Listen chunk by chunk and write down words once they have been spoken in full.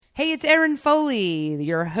Hey, it's Aaron Foley,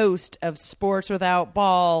 your host of Sports Without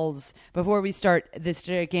Balls. Before we start this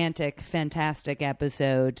gigantic, fantastic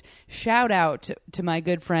episode, shout out to my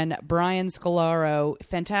good friend Brian Scalaro,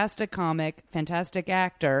 fantastic comic, fantastic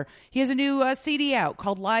actor. He has a new CD out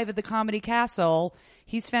called Live at the Comedy Castle.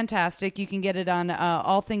 He's fantastic. You can get it on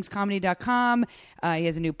allthingscomedy.com. He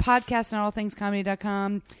has a new podcast on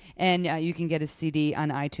allthingscomedy.com. And you can get his CD on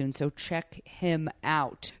iTunes, so check him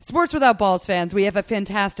out. Sports Without Balls fans, we have a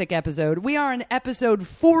fantastic episode. We are on episode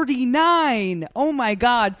 49. Oh my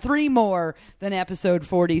God, 3 more than episode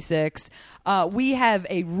 46. We have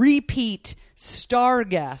a repeat star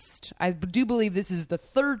guest. I do believe this is the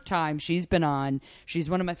 3rd time she's been on. She's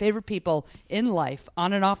one of my favorite people in life,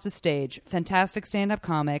 on and off the stage. Fantastic stand-up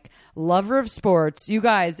comic, lover of sports. You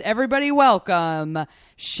guys, everybody welcome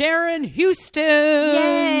Sharon Houston.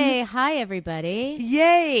 Yay. Hi, everybody.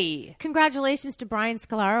 Yay. Congratulations to Brian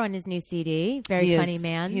Scalaro on his new CD. Very funny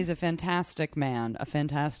man. He's a fantastic man. A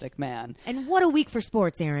fantastic man. And what a week for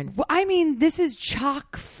sports, Aaron. Well, I mean, this is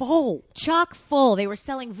chock full. Chock full. They were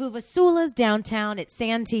selling Vuvasulas downtown at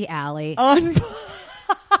Santee Alley.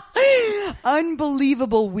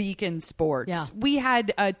 Unbelievable week in sports. Yeah. We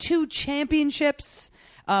had 2 championships.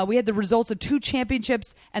 We had the results of 2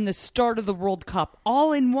 championships and the start of the World Cup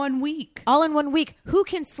all in 1 week. All in 1 week. Who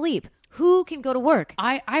can sleep? Who can go to work?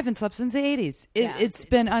 I haven't slept since the 80s. It's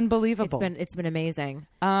been unbelievable. It's been amazing.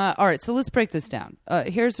 All right, so let's break this down.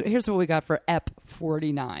 Here's what we got for EP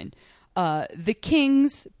 49. The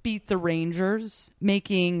Kings beat the Rangers,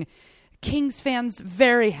 making Kings fans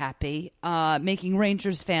very happy, making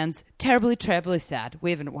Rangers fans terribly, terribly sad.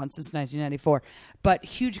 We haven't won since 1994. But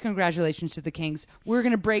huge congratulations to the Kings. We're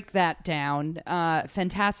going to break that down.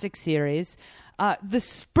 Fantastic series. The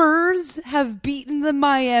Spurs have beaten the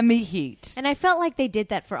Miami Heat. And I felt like they did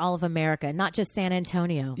that for all of America, not just San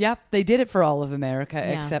Antonio. Yep, they did it for all of America,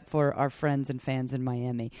 Yeah. except for our friends and fans in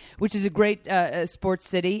Miami, which is a great sports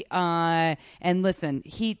city. And listen,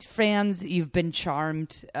 Heat fans, you've been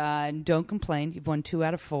charmed. Don't complain. You've won 2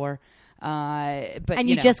 out of 4. But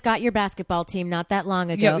You just got your basketball team not that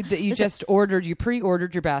long ago. You pre-ordered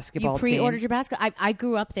your basketball team. You pre-ordered your basketball. I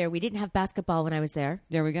grew up there. We didn't have basketball when I was there.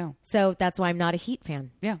 There we go. So that's why I'm not a Heat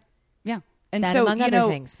fan. Yeah. And That so, among other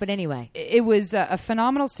things. But anyway. It was a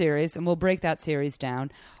phenomenal series, and we'll break that series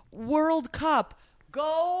down. World Cup,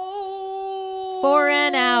 go! For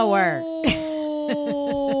an hour.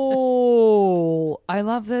 I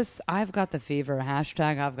love this. I've got the fever.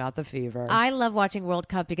 Hashtag I've got the fever. I love watching World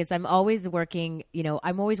Cup because I'm always working,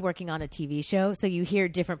 I'm always working on a TV show. So you hear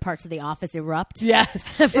different parts of the office erupt. Yes.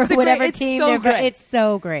 For whatever team they're great. It's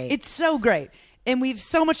so great. It's so great. And we've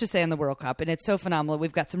so much to say on the World Cup, and it's so phenomenal.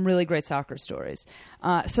 We've got some really great soccer stories.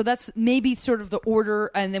 So that's maybe sort of the order,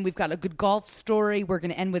 and then we've got a good golf story. We're going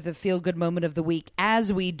to end with a feel-good moment of the week,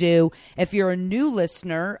 as we do. If you're a new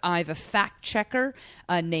listener, I have a fact-checker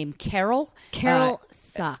named Carol. Carol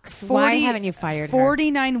sucks. Why haven't you fired her?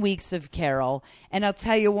 49 weeks of Carol, and I'll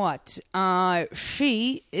tell you what,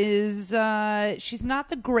 she is, she's not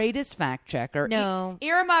the greatest fact-checker. No.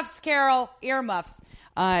 Earmuffs, Carol, earmuffs.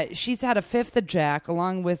 She's had a 5th of Jack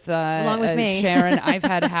along with me. Sharon. I've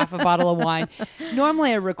had half a bottle of wine.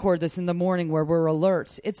 Normally I record this in the morning where we're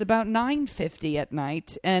alert. It's about 9:50 at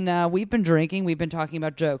night, and we've been drinking. We've been talking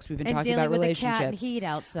about jokes. We've been talking about relationships. With a cat and heat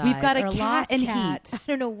outside. We've got a cat lost and cat. heat.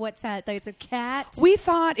 I don't know what's that. It's a cat. We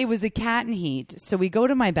thought it was a cat and heat, so we go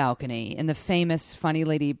to my balcony in the famous Funny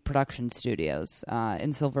Lady Production Studios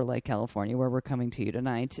in Silver Lake, California, where we're coming to you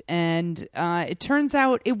tonight. And it turns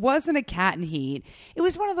out it wasn't a cat and heat. It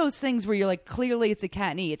was one of those things where you're like, clearly it's a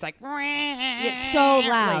cat and heat. It's like, it's so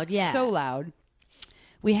loud, like, yeah. so loud.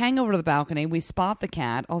 We hang over to the balcony. We spot the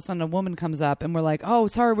cat. All of a sudden, a woman comes up, and we're like, "Oh,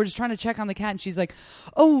 sorry, we're just trying to check on the cat." And she's like,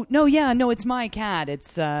 "Oh, no, it's my cat.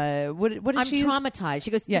 It's what did I'm she use?" traumatized.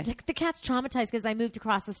 She goes, Yeah. the cat's traumatized because I moved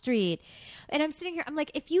across the street." And I'm sitting here. I'm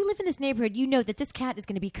like, if you live in this neighborhood, you know that this cat is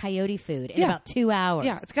going to be coyote food in about 2 hours.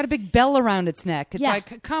 Yeah, it's got a big bell around its neck. It's Yeah.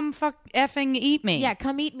 like, come fuck effing eat me. Yeah,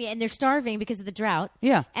 come eat me. And they're starving because of the drought.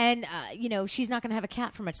 Yeah. And, she's not going to have a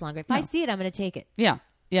cat for much longer. If I see it, I'm going to take it. Yeah.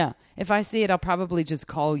 Yeah. If I see it, I'll probably just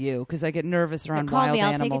call you because I get nervous around Call wild me.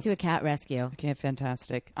 I'll animals. take it to a cat rescue. Okay,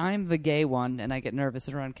 fantastic. I'm the gay one, and I get nervous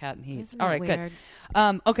around cat and heat. Isn't All that right, weird?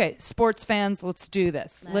 good. Okay, sports fans, let's do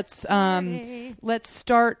this. Let's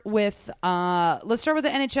start with the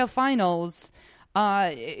NHL Finals.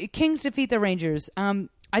 Kings defeat the Rangers.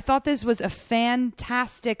 I thought this was a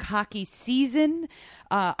fantastic hockey season.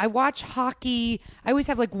 I watch hockey. I always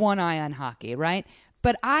have like one eye on hockey, right?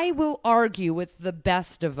 But I will argue with the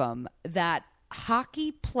best of them that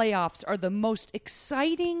hockey playoffs are the most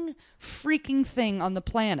exciting freaking thing on the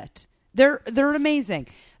planet. They're amazing.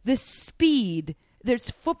 the speed.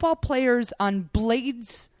 There's football players on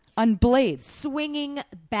blades, swinging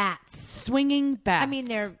bats. I mean,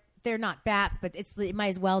 they're not bats, but it might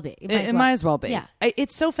as well be. It might as well be. Yeah.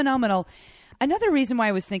 It's so phenomenal. Another reason why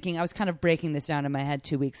I was thinking, I was kind of breaking this down in my head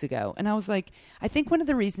 2 weeks ago, and I was like, I think one of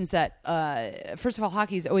the reasons that, first of all,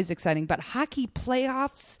 hockey is always exciting, but hockey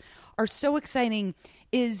playoffs are so exciting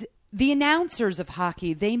is the announcers of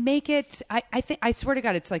hockey. They make it, I swear to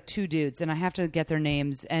God, it's like two dudes, and I have to get their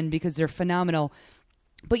names, and because they're phenomenal.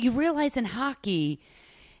 But you realize in hockey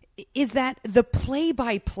is that the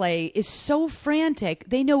play-by-play is so frantic.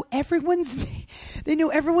 They know everyone's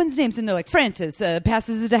names, and they're like, Francis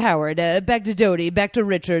passes it to Howard, back to Doty, back to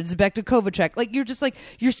Richards, back to Kovacic. Like you're just like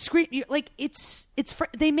you're screaming. Like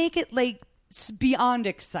they make it like beyond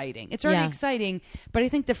exciting. It's already exciting, but I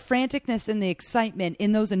think the franticness and the excitement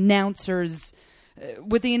in those announcers,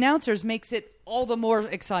 with the announcers, makes it all the more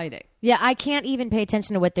exciting. Yeah, I can't even pay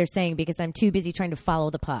attention to what they're saying because I'm too busy trying to follow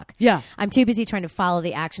the puck. Yeah. I'm too busy trying to follow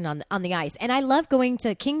the action on the ice. And I love going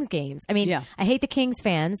to Kings games. I mean, I hate the Kings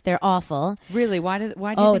fans. They're awful. Really? Why do you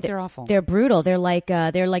think they're awful? They're brutal. They're like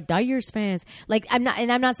Dyers fans. Like I'm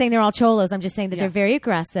not saying they're all cholos. I'm just saying that they're very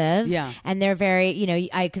aggressive. Yeah. And they're very,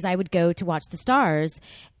 because I would go to watch the Stars.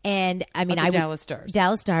 And I mean, Dallas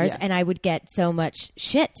Stars, and I would get so much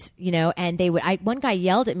shit, and one guy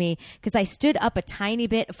yelled at me because I stood up a tiny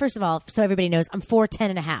bit. First of all, so everybody knows, I'm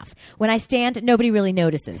 4'10.5". When I stand, nobody really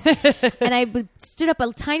notices. And I stood up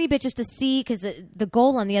a tiny bit just to see, because the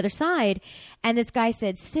goal on the other side, and this guy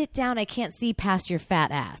said, "Sit down, I can't see past your fat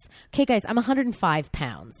ass." Okay, guys, I'm 105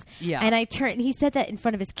 pounds. Yeah. And I turned, and he said that in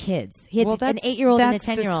front of his kids. He had an 8-year-old and a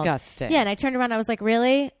 10-year-old. That's disgusting. Yeah, and I turned around, and I was like,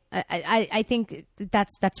 really? I think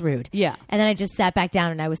that's rude. Yeah. And then I just sat back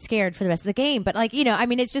down and I was scared for the rest of the game. But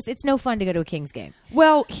it's no fun to go to a Kings game.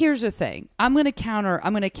 Well, here's the thing. I'm going to counter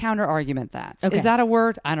argument that. Okay. Is that a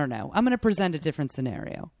word? I don't know. I'm going to present a different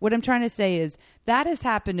scenario. What I'm trying to say is that has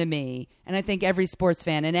happened to me, and I think every sports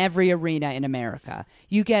fan in every arena in America.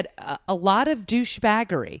 You get a lot of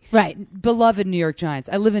douchebaggery. Right. Beloved New York Giants.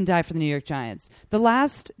 I live and die for the New York Giants. The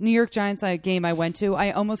last New York Giants game I went to,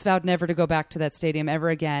 I almost vowed never to go back to that stadium ever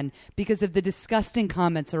again because of the disgusting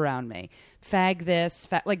comments around me. Fag this,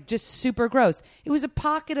 like just super gross. It was a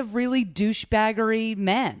pocket of really douchebaggery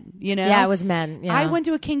men, Yeah, it was men. Yeah. I went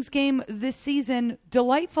to a Kings game this season,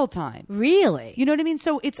 delightful time. Really? You know what I mean?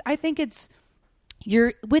 So I think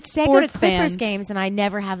you're with sports I go to Clippers fans, games, and I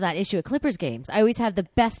never have that issue at Clippers games. I always have the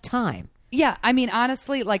best time. Yeah, I mean,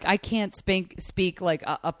 honestly, like I can't speak like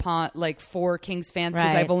upon like for Kings fans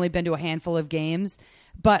because I've only been to a handful of games.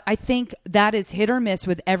 But I think that is hit or miss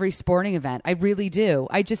with every sporting event. I really do.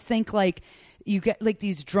 I just think like you get like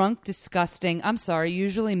these drunk, disgusting, I'm sorry,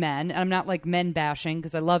 usually men. And I'm not like men bashing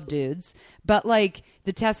because I love dudes. But like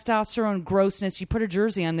the testosterone grossness, you put a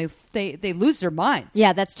jersey on, they lose their minds.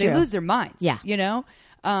 Yeah, that's true. They lose their minds. Yeah.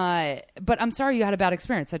 But I'm sorry you had a bad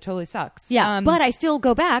experience. That totally sucks. Yeah, but I still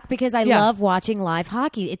go back because I love watching live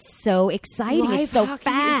hockey. It's so exciting. Live it's so hockey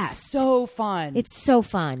fast. Is so fun. It's so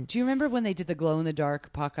fun. Do you remember when they did the glow in the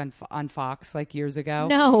dark puck on Fox like years ago?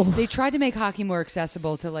 No. They tried to make hockey more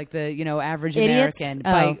accessible to like the average Idiots?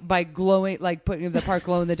 American by glowing, like putting the park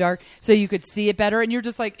glow in the dark so you could see it better. And you're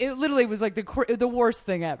just like, it literally was like the worst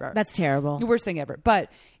thing ever. That's terrible. The worst thing ever.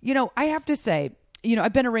 But I have to say,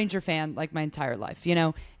 I've been a Ranger fan like my entire life.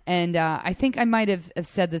 And I think I might have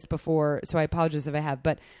said this before, so I apologize if I have.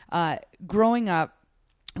 But growing up,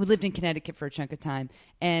 we lived in Connecticut for a chunk of time,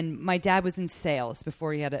 and my dad was in sales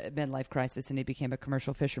before he had a midlife crisis, and he became a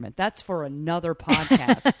commercial fisherman. That's for another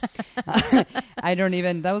podcast. I don't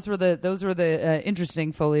even. Those were the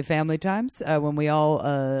interesting Foley family times when we all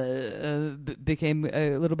became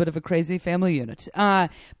a little bit of a crazy family unit.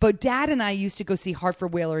 But Dad and I used to go see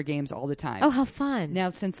Hartford Whaler games all the time. Oh, how fun! Now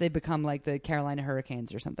since they've become like the Carolina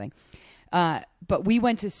Hurricanes or something. But we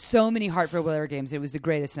went to so many Hartford Whaler games. It was the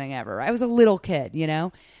greatest thing ever. I was a little kid,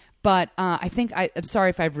 But I think I'm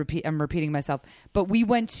sorry if I'm repeating myself. But we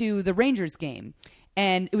went to the Rangers game,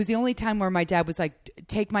 and it was the only time where my dad was like,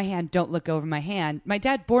 "Take my hand, don't look over my hand." My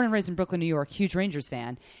dad, born and raised in Brooklyn, New York, huge Rangers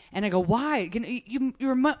fan, and I go, "Why?" You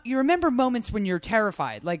remember moments when you're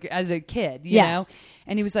terrified, like as a kid, you know?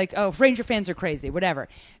 And he was like, "Oh, Ranger fans are crazy, whatever."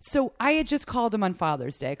 So I had just called him on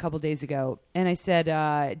Father's Day a couple days ago, and I said,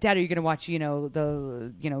 "Dad, are you going to watch,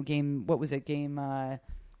 the game? What was it? Game." Or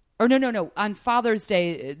no. On Father's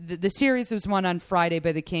Day, the series was won on Friday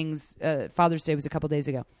by the Kings. Father's Day was a couple days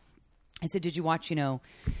ago. I said, "Did you watch,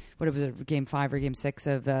 what was it, Game 5 or Game 6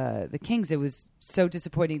 of the Kings? It was so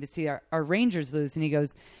disappointing to see our Rangers lose." And he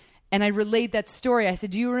goes, and I relayed that story. I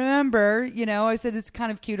said, "Do you remember?" I said, "It's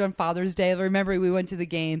kind of cute on Father's Day. I remember we went to the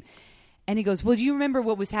game." And he goes, well, do you remember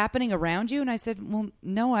what was happening around you? And I said, well,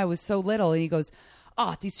 no, I was so little. And he goes,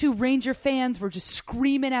 oh, these two Ranger fans were just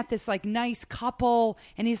screaming at this like nice couple.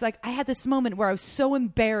 And he's like, I had this moment where I was so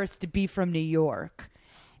embarrassed to be from New York.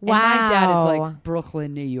 Wow. And my dad is like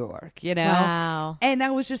Brooklyn, New York, you know? Wow. And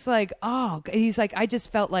I was just like, oh, and he's like, I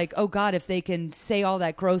just felt like, oh God, if they can say all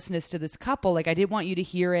that grossness to this couple, like I didn't want you to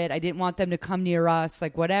hear it. I didn't want them to come near us,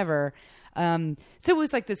 like whatever. So it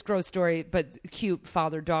was like this gross story, but cute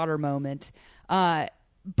father-daughter moment. But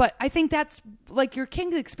I think that's like your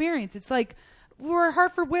Kings experience. It's like, we're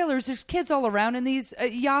Hartford Whalers. There's kids all around, and these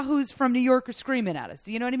yahoos from New York are screaming at us.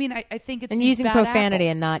 You know what I mean? I think it's And these using bad profanity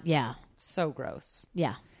apples. and not, yeah. So gross.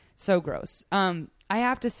 Yeah. So gross. I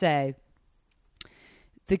have to say,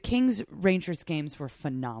 the Kings Rangers games were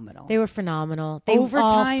phenomenal. They were phenomenal. They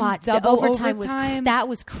Overtime, all fought. The double overtime overtime. that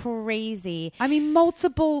was crazy. I mean,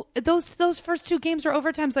 multiple those first two games were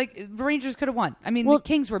overtimes. Like the Rangers could have won. I mean, Well- the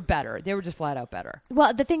Kings were better. They were just flat out better.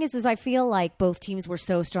 Well, the thing is I feel like both teams were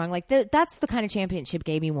so strong. Like that's the kind of championship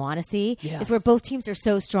game you want to see. Yes. Is where both teams are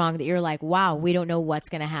so strong that you're like, wow, we don't know what's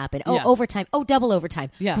going to happen. Oh, Yeah. overtime. Oh, double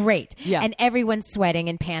overtime. Yeah. Great. Yeah. And everyone's sweating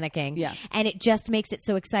and panicking. Yeah. And it just makes it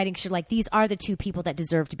so exciting. 'Cause you're like, these are the two people that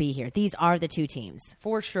deserve to be here. These are the two teams.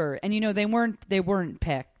 For sure. And they weren't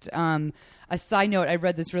picked. A side note, I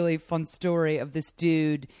read this really fun story of this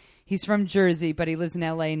dude. He's from Jersey, but he lives in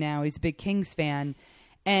LA now. He's a big Kings fan.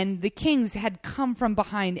 And the Kings had come from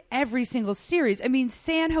behind every single series. I mean,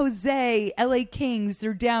 San Jose, LA Kings,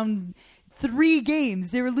 they're down 3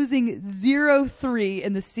 games. They were losing 0-3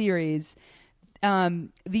 in the series.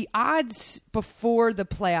 The odds before the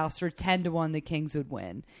playoffs were 10-1 the Kings would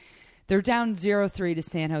win. They're down 0-3 to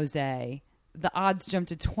San Jose. The odds jumped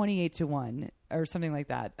to 28-1 or something like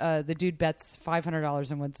that. The dude bets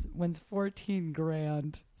 $500 and wins 14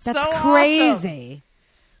 grand. That's So crazy. awesome.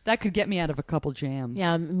 That could get me out of a couple jams.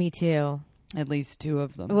 Yeah, me too. At least 2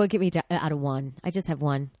 of them. Well, get me out of one. I just have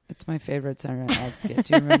one. It's my favorite Saturday Night Live skit.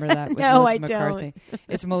 Do you remember that? With No, Melissa I McCarthy?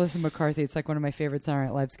 It's Melissa McCarthy. It's like one of my favorite Saturday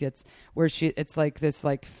Night Live skits where it's like this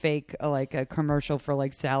like fake like a commercial for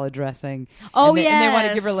like salad dressing. Oh, and they want to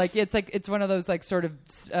yes. give her like it's one of those like sort of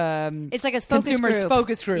It's like a focus consumer group.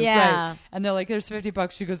 focus group. Yeah. Right. And they're like, there's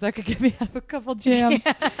 $50. She goes, that could get me out of a couple jams.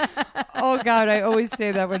 Oh God, I always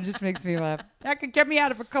say that one. It just makes me laugh. That could get me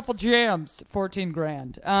out of a couple jams. 14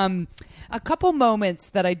 grand. A couple moments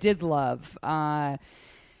that I did love. I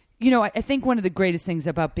think one of the greatest things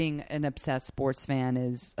about being an obsessed sports fan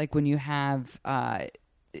is like when you have,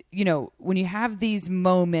 when you have these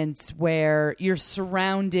moments where you're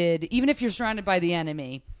surrounded, even if you're surrounded by the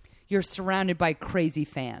enemy, you're surrounded by crazy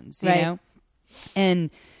fans, you Right. know?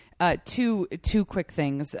 And two quick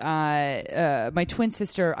things. My twin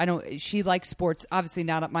sister, she likes sports, obviously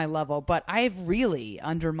not at my level, but I've really,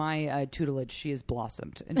 under my tutelage, she has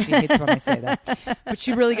blossomed. And she hates when I say that. But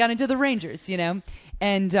she really got into the Rangers, you know?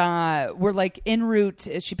 And we're like en route.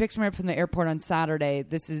 She picks me up from the airport on Saturday.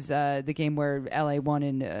 This is the game where LA won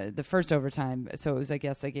in the first overtime. So it was, I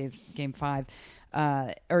guess, like game 5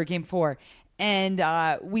 or game 4. And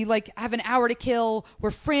we like have an hour to kill.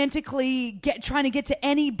 We're frantically trying to get to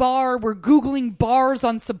any bar. We're Googling bars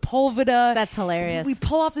on Sepulveda. That's hilarious. We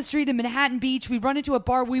pull off the street in Manhattan Beach. We run into a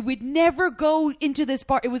bar. We would never go into this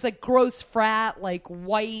bar. It was like gross frat, like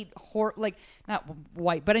white, like not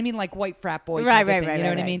white, but I mean like white frat boy. Right. You know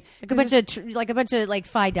what I mean? Like a bunch of like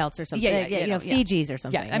Phi Delts or something. Yeah, Fijis or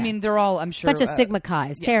something. Yeah, I mean they're all, I'm sure, bunch of Sigma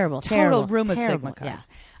Chi's. yes, Terrible. total room of terrible. Sigma Chi's.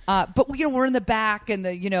 Yeah. But we're in the back, and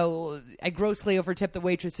I grossly overtipped the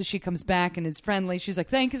waitress, so she comes back and is friendly. She's like,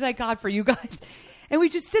 "Thank God for you guys." And we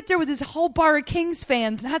just sit there with this whole bar of Kings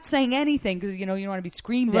fans, not saying anything because you don't want to be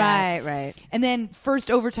screamed at. Right. And then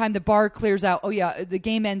first overtime, the bar clears out. Oh yeah, the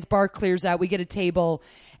game ends. Bar clears out. We get a table.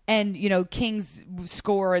 And Kings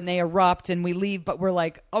score and they erupt and we leave, but we're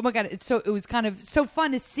like, oh my God! It was kind of so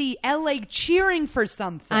fun to see LA cheering for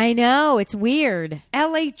something. I know, it's weird.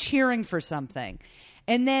 LA cheering for something.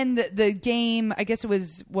 And then the game, I guess it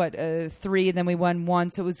was 3, and then we won 1.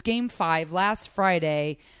 So it was game 5 last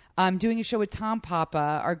Friday. I'm doing a show with Tom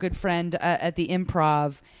Papa, our good friend at the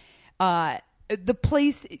Improv. The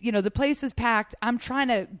place was packed. I'm trying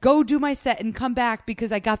to go do my set and come back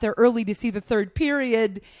because I got there early to see the third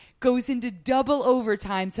period. Goes into double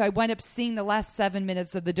overtime, so I went up seeing the last 7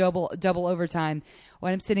 minutes of the double overtime.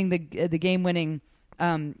 When I'm sitting the game winning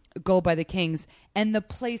goal by the Kings, and the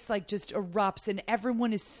place like just erupts, and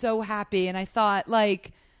everyone is so happy. And I thought,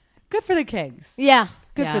 like, good for the Kings. Yeah.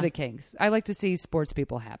 Good for the Kings. I like to see sports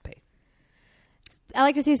people happy. I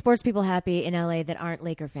like to see sports people happy in LA that aren't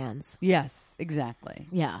Laker fans. Yes, exactly.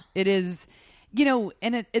 Yeah. It is,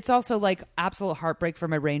 and it's also like absolute heartbreak for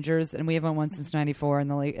my Rangers, and we haven't won since '94, and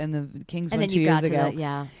the Kings won 2 years ago.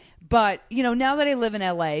 Yeah. But now that I live in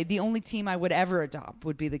LA, the only team I would ever adopt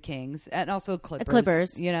would be the Kings, and also Clippers.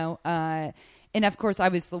 Clippers. And of course, I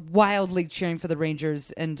was wildly cheering for the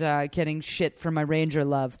Rangers and getting shit for my Ranger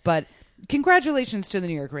love. But congratulations to the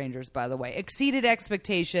New York Rangers, by the way. Exceeded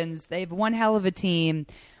expectations. They have one hell of a team.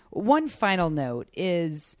 One final note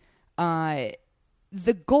is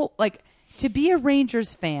the goal, like to be a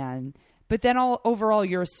Rangers fan, but then overall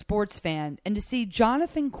you're a sports fan, and to see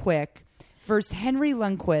Jonathan Quick versus Henry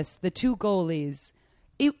Lundqvist, the two goalies,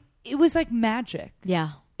 it was like magic.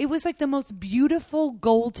 Yeah. It was like the most beautiful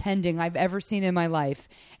goaltending I've ever seen in my life.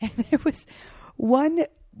 And there was one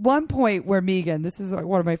point where Megan, this is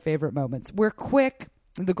one of my favorite moments, where Quick,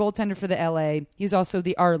 the goaltender for the LA, he's also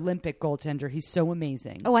our Olympic goaltender. He's so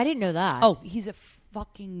amazing. Oh, I didn't know that. Oh, he's a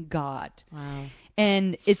fucking god. Wow.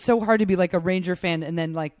 And it's so hard to be like a Ranger fan and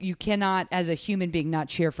then like you cannot, as a human being, not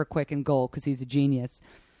cheer for Quick in goal because he's a genius.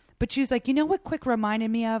 But she was like, you know what Quick reminded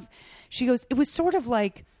me of? She goes, it was sort of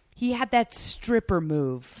like he had that stripper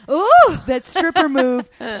move. Ooh! That stripper move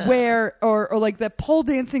where, or like the pole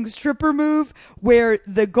dancing stripper move where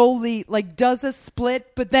the goalie like does a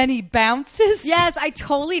split, but then he bounces. Yes, I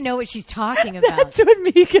totally know what she's talking about. That's what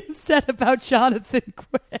Megan said about Jonathan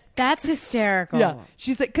Quick. That's hysterical. Yeah.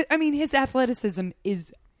 She's like, I mean, his athleticism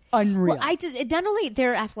is unreal. Well, not only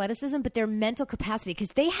their athleticism, but their mental capacity, because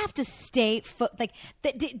they have to stay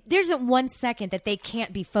there isn't 1 second that they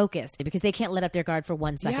can't be focused because they can't let up their guard for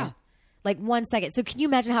 1 second. Yeah. Like 1 second. So can you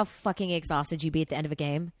imagine how fucking exhausted you'd be at the end of a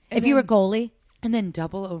game if you were a goalie? And then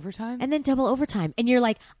double overtime? And then double overtime. And you're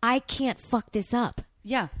like, I can't fuck this up.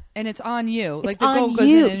 Yeah. And it's on you. It's like the on goal goes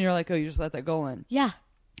you. in and you're like, oh, you just let that goal in. Yeah.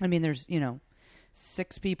 I mean, there's,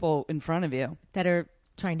 6 people in front of you. That are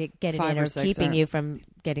trying to get it 5 in or or 6 keeping are. you from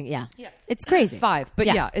getting, yeah. It's crazy. 5. But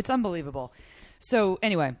Yeah. yeah, it's unbelievable. So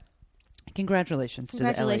anyway, congratulations to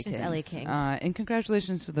the LA Kings. And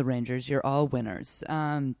congratulations to the Rangers. You're all winners.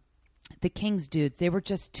 The Kings, dudes, they were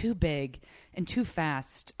just too big and too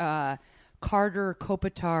fast. Carter,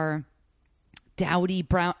 Kopitar, Doughty,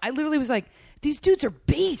 Brown. I literally was like, these dudes are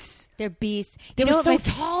beasts. They're beasts. They were so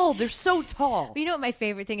tall. They're so tall. You know what my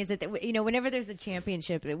favorite thing is that whenever there's a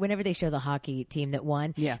championship, whenever they show the hockey team that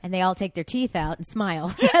won, yeah. and they all take their teeth out and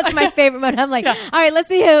smile. That's my favorite moment. I'm like, all right, let's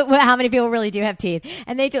see how many people really do have teeth,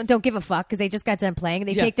 and they don't give a fuck because they just got done playing, and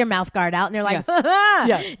they take their mouth guard out, and they're like,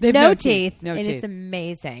 no teeth, no and teeth. It's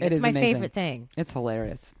amazing. It's my amazing. favorite thing. It's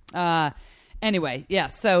hilarious. Anyway, yeah.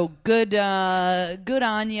 So good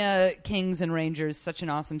on ya, Kings and Rangers. Such an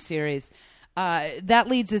awesome series. That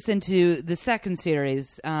leads us into the second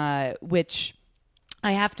series, which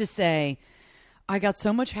I have to say I got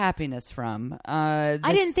so much happiness from. I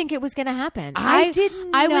didn't think it was going to happen. I was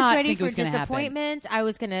ready think it for was gonna disappointment. I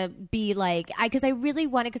was going to be like, because I really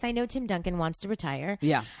wanted, because I know Tim Duncan wants to retire.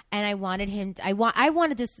 Yeah. And I wanted him, I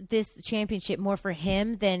wanted this championship more for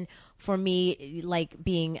him than for me, like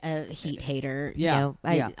being a Heat hater. Yeah.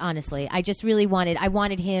 Honestly, I just really wanted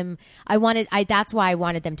him. That's why I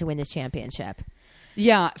wanted them to win this championship.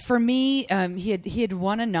 Yeah, for me, he had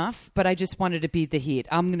won enough, but I just wanted to beat the Heat.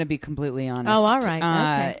 I'm going to be completely honest. Oh, all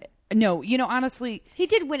right. Okay. No, honestly, he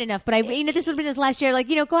did win enough, but this would have been his last year. Like,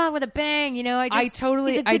 go out with a bang. He's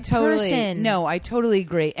a good person. No, I totally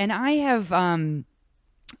agree. And I have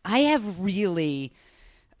really,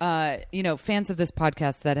 fans of this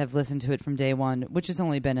podcast that have listened to it from day one, which has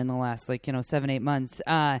only been in the last 7-8 months.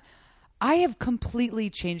 I have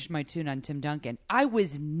completely changed my tune on Tim Duncan. I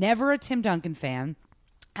was never a Tim Duncan fan.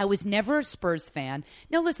 I was never a Spurs fan.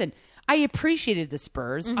 Now, listen, I appreciated the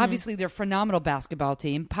Spurs. Mm-hmm. Obviously, they're a phenomenal basketball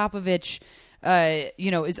team. Popovich,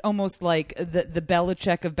 is almost like the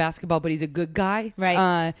Belichick of basketball, but he's a good guy.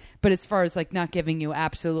 Right. But as far as not giving you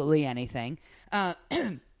absolutely anything,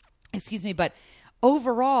 excuse me. But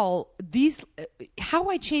overall, how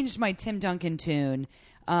I changed my Tim Duncan tune,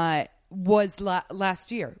 was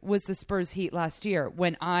last year, was the Spurs Heat last year,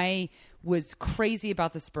 when I was crazy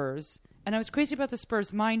about the Spurs. And I was crazy about the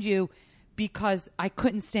Spurs, mind you, because I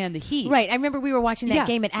couldn't stand the Heat. Right. I remember we were watching that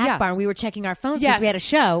game at Akbar and we were checking our phones because we had a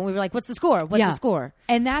show. And we were like, what's the score? What's the score?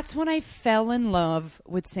 And that's when I fell in love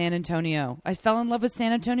with San Antonio. I fell in love with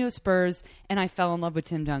San Antonio Spurs, and I fell in love with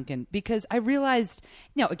Tim Duncan because I realized,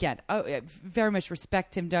 again, I very much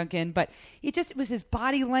respect Tim Duncan, but it was his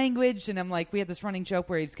body language. And I'm like, we had this running joke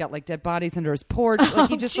where he's got dead bodies under his porch.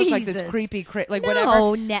 He just looked like this creepy,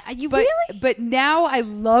 whatever. Really? But now I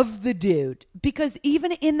love the dude because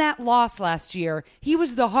even in that loss last year, he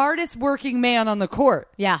was the hardest working man on the court.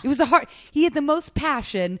 Yeah. He had the most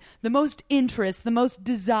passion, the most interest, the most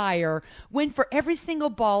desire, went for every single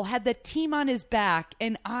ball, had the team on his back,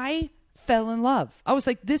 and I fell in love. I was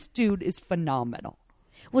like, this dude is phenomenal.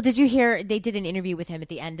 Well, did you hear they did an interview with him at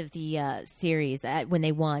the end of the series when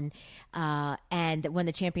they won and won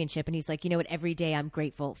the championship? And he's like, you know what? Every day I'm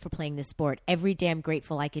grateful for playing this sport. Every day I'm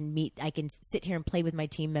grateful I can sit here and play with my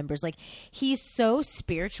team members. Like, he's so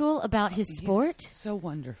spiritual about his sport. So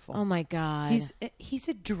wonderful. Oh my God. He's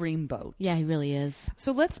a dreamboat. Yeah, he really is.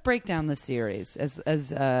 So let's break down the series as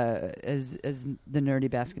the nerdy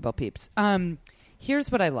basketball peeps.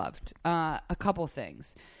 Here's what I loved. A couple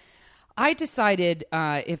things. I decided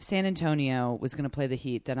if San Antonio was going to play the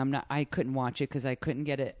Heat, that I couldn't watch it because I couldn't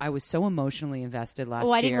get it. I was so emotionally invested last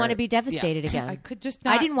year. Oh, I didn't want to be devastated again. I could just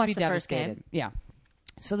not. I didn't watch be the devastated. first game. Yeah.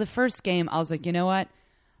 So the first game, I was like, you know what?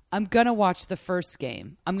 I'm going to watch the first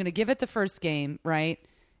game. I'm going to give it the first game, right?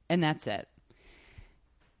 And that's it.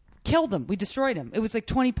 Killed him. We destroyed him. It was like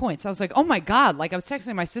 20 points. I was like, oh my God. Like, I was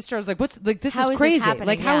texting my sister. I was like, this is crazy. This happening?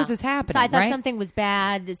 Like, how is this happening? So I thought right? something was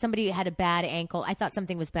bad. Somebody had a bad ankle. I thought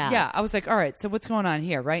something was bad. Yeah. I was like, all right, so what's going on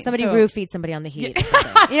here, right? Somebody so, roofied somebody on the Heat or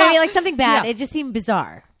something. You know what I mean? Like something bad. Yeah. It just seemed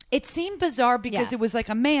bizarre. It seemed bizarre because Yeah. it was like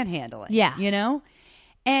a manhandling. Yeah. You know?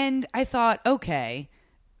 And I thought, okay,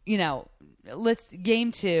 let's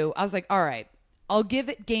game 2. I was like, all right, I'll give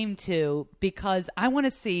it game 2 because I want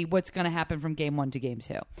to see what's going to happen from game 1 to game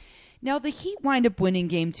 2. Now, the Heat wind up winning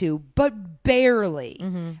game 2, but barely.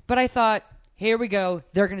 Mm-hmm. But I thought, here we go.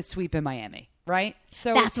 They're going to sweep in Miami, right?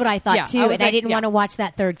 So that's what I thought too. I didn't want to watch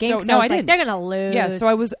that third game. So, no, I was like, didn't. They're going to lose. Yeah,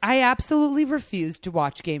 so I absolutely refused to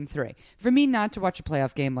watch game 3. For me not to watch a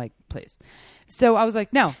playoff game, like, please. So I was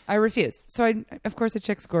like, no, I refuse. So of course I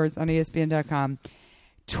checked scores on ESPN.com.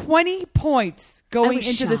 20 points going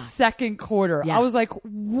into the second quarter. Yeah. I was like,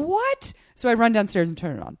 what? So I run downstairs and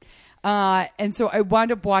turn it on. And so I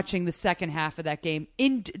wound up watching the second half of that game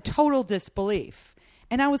in total disbelief.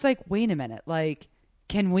 And I was like, wait a minute, like,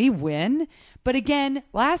 can we win? But again,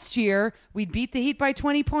 last year, we beat the Heat by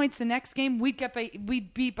 20 points. The next game, we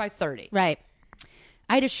beat by 30. Right.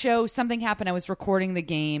 I had a show, something happened. I was recording the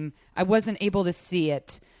game. I wasn't able to see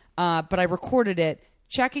it, but I recorded it,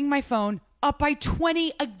 checking my phone, up by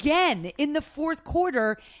 20 again in the fourth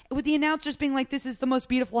quarter, with the announcers being like, this is the most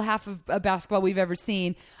beautiful half of basketball we've ever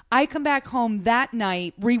seen. I come back home that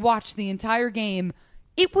night, rewatch the entire game.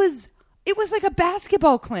 It was like a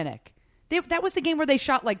basketball clinic. That was the game where they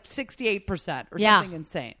shot like 68% or something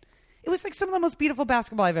insane. It was like some of the most beautiful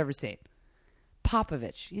basketball I've ever seen.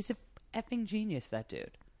 Popovich, he's a effing genius, that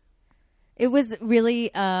dude. It was really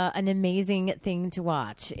an amazing thing to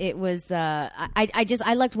watch. It was.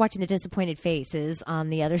 I liked watching the disappointed faces on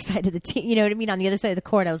the other side of the team. You know what I mean? On the other side of the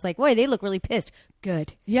court, I was like, "Boy, they look really pissed."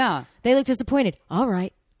 Good. Yeah, they look disappointed. All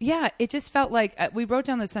right. Yeah, it just felt like we wrote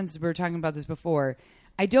down the sentence. We were talking about this before.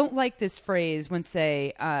 I don't like this phrase when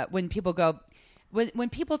people go. When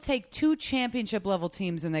people take 2 championship level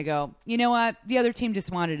teams and they go, you know what, the other team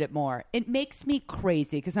just wanted it more. It makes me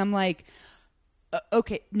crazy because I'm like,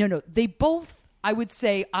 okay, no, they both, I would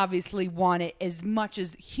say, obviously want it as much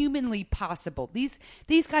as humanly possible. These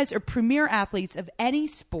guys are premier athletes of any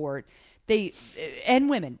sport.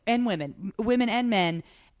 Women and men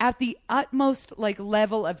at the utmost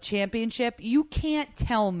level of championship. You can't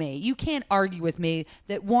tell me, you can't argue with me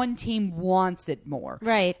that one team wants it more.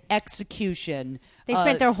 Right. Execution. They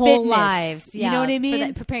spent their whole fitness, lives, you know what I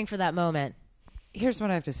mean? preparing for that moment. Here's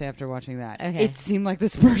what I have to say after watching that. Okay. It seemed like the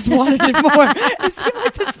Spurs wanted it more. It seemed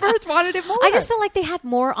like the Spurs wanted it more. I just felt like they had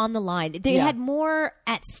more on the line. They Yeah. had more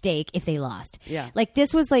at stake if they lost. Yeah.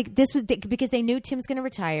 This was because they knew Tim's going to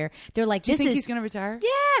retire. They're like, Do you this think is he's going to retire?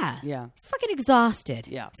 Yeah. Yeah. He's fucking exhausted.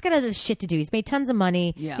 Yeah. He's got other shit to do. He's made tons of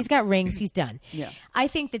money. Yeah. He's got rings. He's done. Yeah. I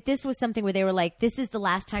think that this was something where they were like, this is the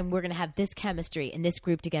last time we're going to have this chemistry and this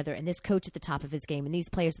group together and this coach at the top of his game and these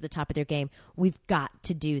players at the top of their game. We've got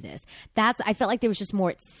to do this. I felt like there was just more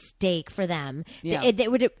at stake for them. Yeah.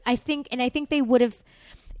 I think they would have,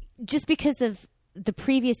 just because of the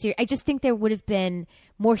previous year, I just think there would have been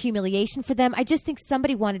more humiliation for them. I just think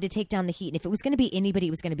somebody wanted to take down the Heat, and if it was going to be anybody, it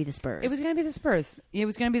was going to be the Spurs. It was going to be the Spurs. It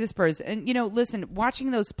was going to be the Spurs. And, listen, watching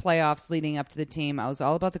those playoffs leading up to the team, I was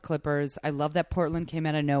all about the Clippers. I love that Portland came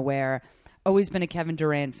out of nowhere. Always been a Kevin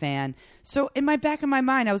Durant fan. So in my back of my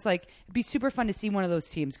mind, I was like, it'd be super fun to see one of those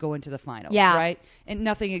teams go into the finals. Yeah. Right? And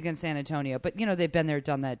nothing against San Antonio. But, they've been there,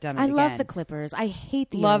 done that, done it I again. love the Clippers. I hate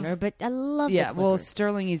the owner, but I love the Clippers. Well,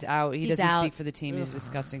 Sterling, he's out. He doesn't out. speak for the team. He's a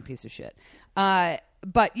disgusting piece of shit.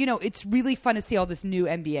 But, it's really fun to see all this new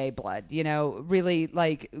NBA blood, really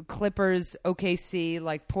like Clippers, OKC,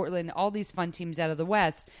 like Portland, all these fun teams out of the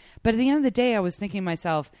West. But at the end of the day, I was thinking to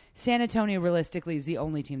myself, San Antonio realistically is the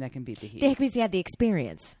only team that can beat the Heat. Because they have the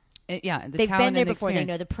experience. Yeah, they've been there before. Experience.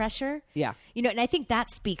 They know the pressure. Yeah, and I think that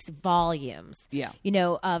speaks volumes. Yeah,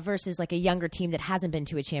 versus like a younger team that hasn't been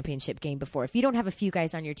to a championship game before. If you don't have a few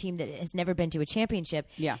guys on your team that has never been to a championship,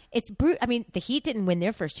 it's I mean, the Heat didn't win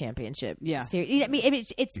their first championship. Yeah, I mean,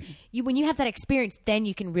 it's you when you have that experience, then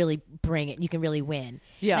you can really bring it. You can really win.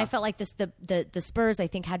 Yeah, and I felt like the Spurs, I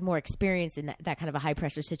think, had more experience in that kind of a high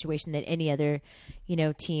pressure situation than any other,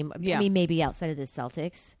 team. Yeah. I mean, maybe outside of the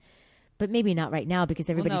Celtics. But maybe not right now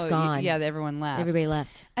because everybody's gone. Yeah, everyone left. Everybody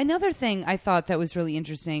left. Another thing I thought that was really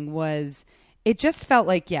interesting was it just felt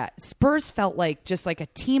like, Spurs felt like just like a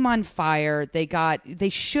team on fire. They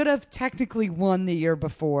should have technically won the year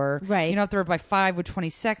before. Right. If they were by 5 with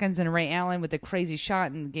 20 seconds and Ray Allen with a crazy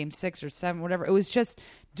shot in game 6 or 7, whatever. It was just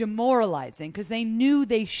demoralizing because they knew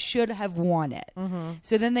they should have won it. Mm-hmm.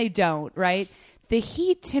 So then they don't, right? The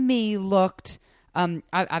Heat to me looked...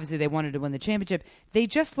 obviously they wanted to win the championship. They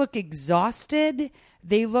just looked exhausted.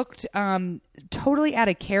 They looked totally out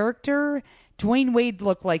of character. Dwayne Wade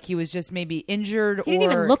looked like he was just maybe injured. He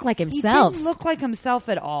didn't even look like himself. He didn't look like himself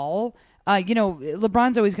at all.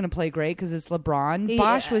 LeBron's always going to play great because it's LeBron. Yeah.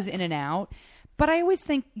 Bosh was in and out. But I always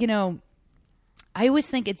think,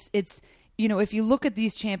 it's if you look at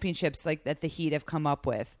these championships like that the Heat have come up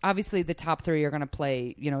with, obviously the top 3 are going to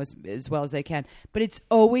play, as well as they can. But it's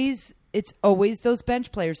always those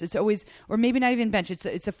bench players. It's always, or maybe not even bench. It's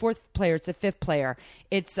a 4th player. It's a 5th player.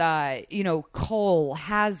 It's Cole,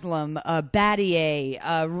 Haslam,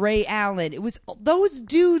 Battier, Ray Allen. It was those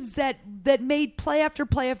dudes that made play after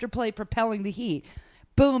play after play, propelling the Heat.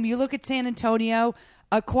 Boom! You look at San Antonio.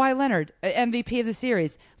 Kawhi Leonard, MVP of the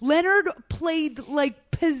series. Leonard played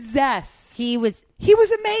like possessed. He was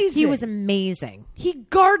amazing. He was amazing. He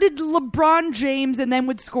guarded LeBron James and then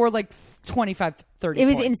would score like 25, 30 It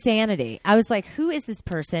was points. Insanity. I was like, who is this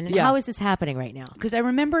person and how is this happening right now? Because I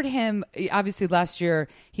remembered him, obviously last year,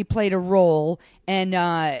 he played a role. And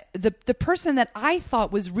the person that I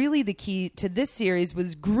thought was really the key to this series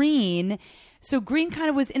was Green. So Green kind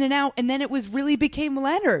of was in and out, and then it really became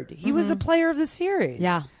Leonard. He was a player of the series.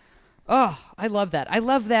 Yeah. Oh, I love that. I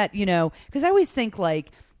love that, because I always think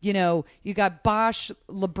like, you got Bosh,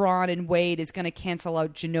 LeBron, and Wade is going to cancel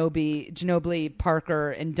out Ginobili,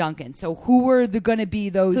 Parker, and Duncan. So who are going to be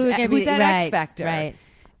those? Who's that X factor? Right.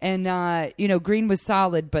 And Green was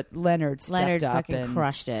solid, but Leonard stepped up fucking and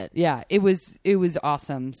crushed it. Yeah, it was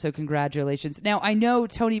awesome. So congratulations. Now I know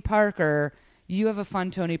Tony Parker. You have a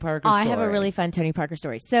fun Tony Parker story. I have a really fun Tony Parker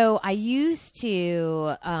story. So I used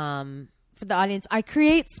to, for the audience, I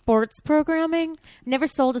create sports programming. Never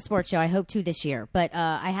sold a sports show. I hope to this year. But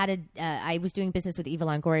I was doing business with Eva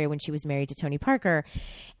Longoria when she was married to Tony Parker.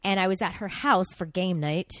 And I was at her house for game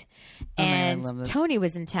night. And Tony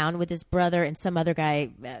was in town with his brother and some other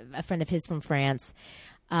guy, a friend of his from France.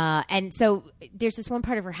 And so there's this one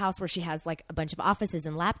part of her house where she has like a bunch of offices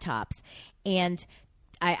and laptops. And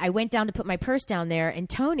I went down to put my purse down there, and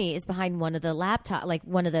Tony is behind one of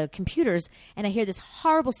the computers, and I hear this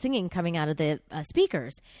horrible singing coming out of the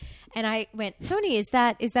speakers. And I went, Tony, is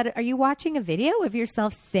that? Are you watching a video of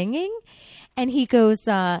yourself singing? And he goes,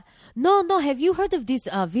 no. Have you heard of this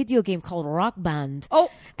video game called Rock Band?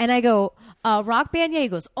 Oh, and I go, Rock Band? Yeah. He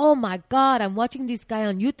goes, oh my God, I'm watching this guy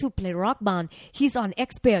on YouTube play Rock Band. He's an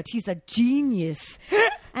expert. He's a genius.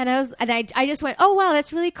 And I just went, oh wow,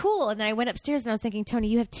 that's really cool. And then I went upstairs and I was thinking, Tony,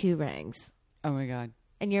 you have 2 rings. Oh my God.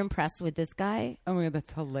 And you're impressed with this guy? Oh my God,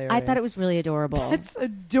 that's hilarious. I thought it was really adorable. That's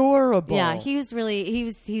adorable. Yeah, he's very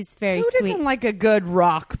Who sweet. doesn't like a good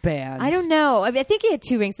rock band? I don't know. I think he had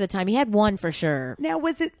 2 rings at the time. He had 1 for sure. Now,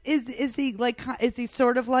 is he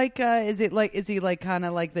sort of like is he like kind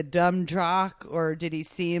of like the dumb jock, or did he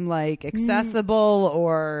seem like accessible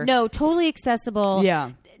or No, totally accessible.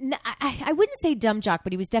 Yeah. I wouldn't say dumb jock,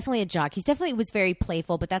 but he was definitely a jock. He definitely was very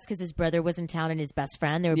playful, but that's because his brother was in town and his best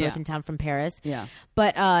friend. They were both in town from Paris. Yeah.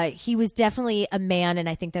 But he was definitely a man, and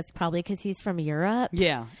I think that's probably because he's from Europe.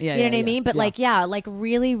 Yeah. You know what I mean? But like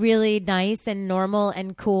really, really nice and normal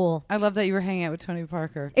and cool. I love that you were hanging out with Tony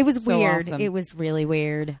Parker. It was So weird. awesome. It was really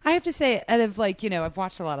weird. I have to say, out of I've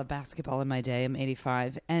watched a lot of basketball in my day. I'm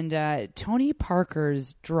 85, and Tony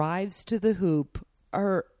Parker's drives to the hoop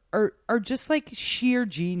are just like sheer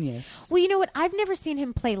genius. Well, you know what? I've never seen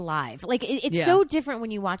him play live. Like it's so different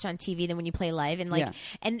when you watch on TV than when you play live.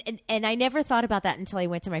 And and I never thought about that until I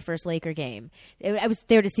went to my first Laker game. I was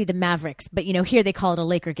there to see the Mavericks, but here they call it a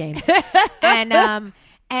Laker game.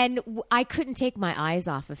 And I couldn't take my eyes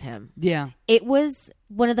off of him. Yeah. It was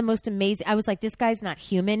one of the most amazing. I was like, this guy's not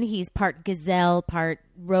human. He's part gazelle, part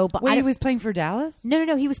robot. Wait, he was playing for Dallas?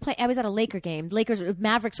 No. He was playing. I was at a Laker game.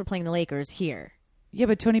 Mavericks were playing the Lakers here. Yeah,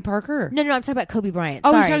 but Tony Parker. No. I'm talking about Kobe Bryant.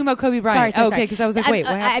 Oh, Sorry. you're talking about Kobe Bryant. Sorry. Okay, because I was like, wait,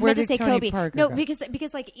 I where meant to did say Tony Kobe. Parker No, go?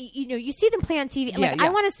 because like you see them play on TV. Yeah, Like I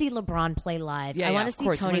want to see LeBron play live. Yeah, I want of to see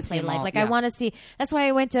course. You Tony wanna see play them live. all. Like Yeah. I want to see. That's why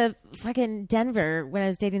I went to fucking Denver when I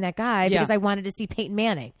was dating that guy because I wanted to see Peyton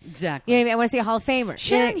Manning. Exactly. You know what I mean? I want to see a Hall of Famer.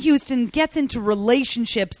 Sharon Houston gets into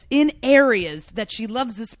relationships in areas that she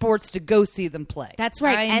loves the sports to go see them play. That's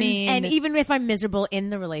right. And even if I'm miserable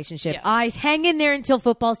in the relationship, I hang in there until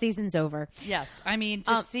football season's over. Yes. I mean,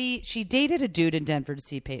 to see, she dated a dude in Denver to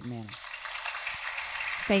see Peyton Manning.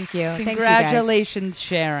 Thank you. Congratulations,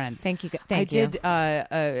 Sharon. Thank you. I did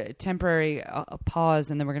a temporary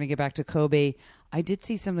pause, and then we're going to get back to Kobe. I did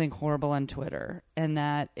see something horrible on Twitter, and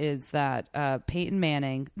that is that Peyton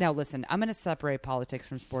Manning. Now, listen, I'm going to separate politics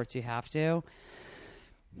from sports. You have to.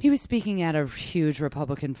 He was speaking at a huge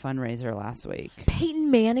Republican fundraiser last week.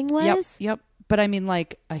 Peyton Manning was? Yep. But I mean,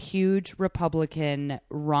 like a huge Republican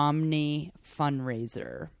Romney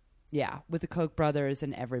fundraiser. Yeah, with the Koch brothers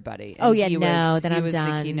and everybody. And then I'm done. He was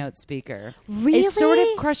the keynote speaker. Really? It sort of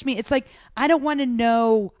crushed me. It's like, I don't want to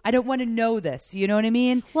know this. You know what I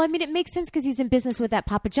mean? Well, I mean, it makes sense because he's in business with that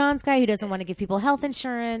Papa John's guy who doesn't want to give people health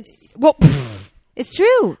insurance. Well, it's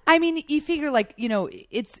true. I mean, you figure like, you know,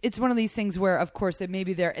 it's one of these things where, of course,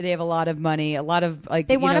 maybe they have a lot of money, a lot of like,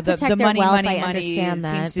 they want to protect their wealth. I understand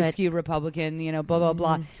that seems to skew Republican, you know, blah blah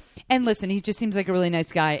blah. And listen, he just seems like a really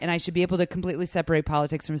nice guy, and I should be able to completely separate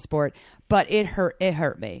politics from sport. But it hurt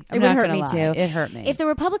me. It would hurt me too. It hurt me. If the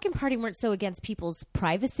Republican Party weren't so against people's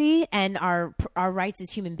privacy and our rights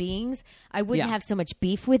as human beings, I wouldn't have so much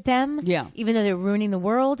beef with them. Yeah. Even though they're ruining the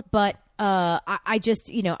world, but. I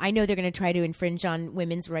just, you know, I know they're going to try to infringe on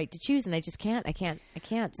women's right to choose, and I just can't. I can't.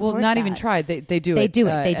 Well, not that. even try. They do it. They do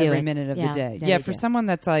it. They do every it. minute of the day. Yeah, for someone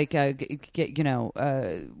that's like, you know,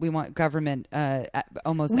 we want government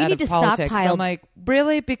almost we out need of to politics. stockpile. I'm like,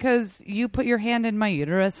 really? Because you put your hand in my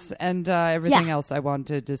uterus, and everything else I want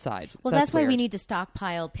to decide. Well, that's why we need to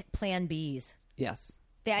stockpile Plan Bs. Yes.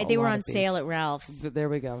 They were on sale at Ralph's. There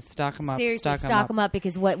we go. Stock them up. Seriously, stock them up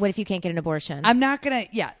because what if you can't get an abortion? I'm not going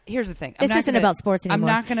to. Yeah, here's the thing. This isn't about sports anymore.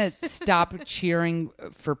 I'm not going to stop cheering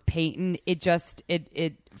for Peyton. It just,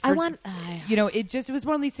 I want, you know, it was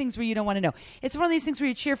one of these things where you don't want to know. It's one of these things where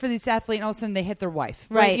you cheer for this athlete and all of a sudden they hit their wife.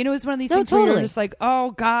 Right. You know, it's one of these things where you're just like,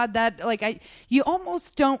 oh God, you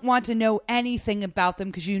almost don't want to know anything about them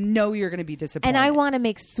because you know you're going to be disappointed. And I want to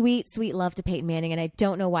make sweet, sweet love to Peyton Manning, and I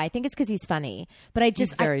don't know why. I think it's because he's funny. But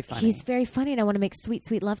he's very funny. He's very funny, and I want to make sweet,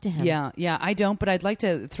 sweet love to him. Yeah, I don't, but I'd like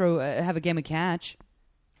to have a game of catch.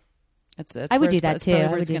 I would do that too. I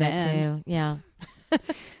would do that too. Yeah.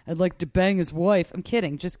 I'd like to bang his wife. I'm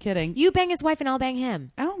kidding. Just kidding. You bang his wife and I'll bang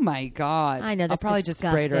him. Oh my God. I know, that's I'll probably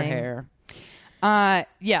disgusting. just braid her hair.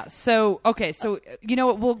 Yeah. So, okay. So, you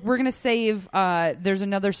know what? We're going to save, there's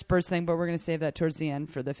another Spurs thing, but we're going to save that towards the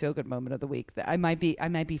end for the feel good moment of the week. I might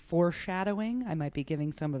be foreshadowing. I might be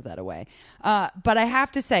giving some of that away. But I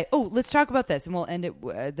have to say, let's talk about this and we'll end it,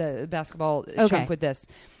 the basketball chunk with this.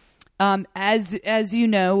 As you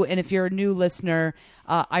know, and if you're a new listener,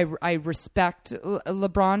 I respect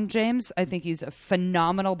LeBron James. I think he's a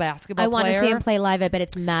phenomenal basketball player. I want to see him play live. I bet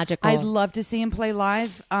it's magical. I'd love to see him play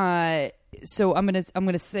live. So I'm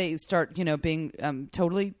gonna say start being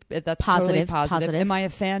totally totally positive. Am I a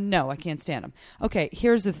fan? No, I can't stand him. Okay,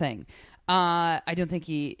 here's the thing. I don't think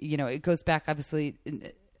he. It goes back obviously.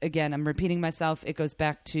 Again, I'm repeating myself. It goes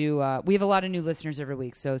back to we have a lot of new listeners every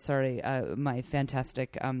week. So sorry, my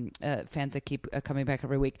fantastic fans that keep coming back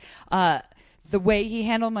every week. The way he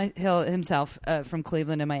handled himself from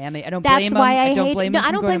Cleveland and Miami, I don't blame him. I don't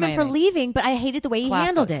blame him for leaving, but I hated the way he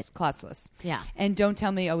handled it. Classless. Yeah. And don't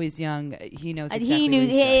tell me, he's young. He knows exactly he knew. what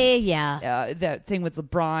he's doing. Yeah. The thing with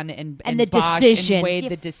LeBron and the Bosh decision. And Wade,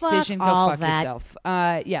 the decision. Go fuck yourself.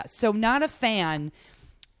 Yeah. So not a fan.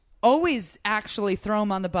 Always actually throw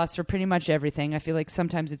him on the bus for pretty much everything. I feel like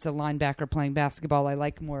sometimes it's a linebacker playing basketball. I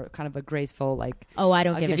like more kind of a graceful, like... Oh, I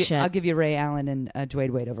don't give a shit. I'll give you Ray Allen and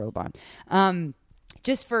Dwayne Wade over LeBron.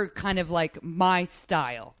 Just for kind of like my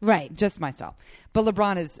style. Right. Just my style. But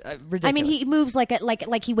LeBron is ridiculous. I mean, he moves like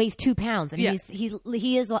he weighs 2 pounds, and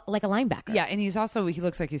he is like a linebacker. Yeah, and he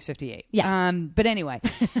looks like he's 58. Yeah. But anyway,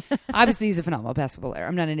 obviously he's a phenomenal basketball player.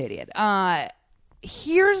 I'm not an idiot.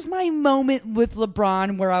 Here's my moment with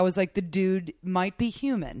LeBron where I was like, the dude might be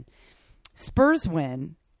human. Spurs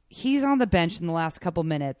win. He's on the bench in the last couple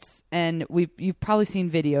minutes, and you've probably seen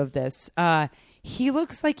video of this. He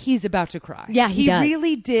looks like he's about to cry. Yeah, he does.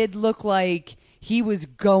 Really did look like he was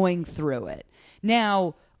going through it.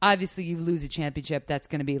 Now, obviously, you lose a championship, that's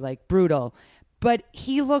going to be like brutal. But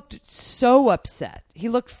he looked so upset. He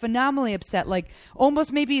looked phenomenally upset. Like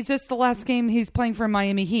almost maybe it's just the last game he's playing for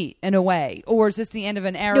Miami Heat in a way. Or is this the end of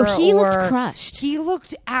an era? No, he looked crushed. He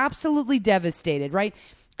looked absolutely devastated, right?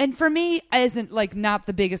 And for me, I isn't like not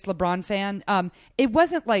the biggest LeBron fan. It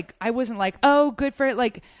wasn't like I wasn't like, oh, good for it.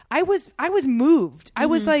 Like I was moved. I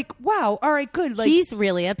was like, wow, all right, good. Like he's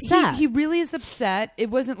really upset. He really is upset. It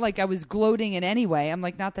wasn't like I was gloating in any way. I'm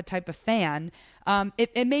like not the type of fan.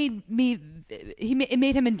 It made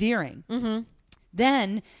him endearing. Mm-hmm.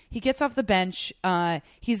 Then he gets off the bench.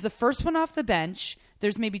 He's the first one off the bench.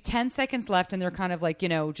 There's maybe 10 seconds left, and they're kind of like,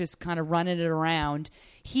 just kind of running it around.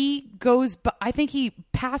 He goes, I think he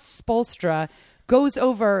passed Spoelstra, goes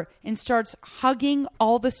over and starts hugging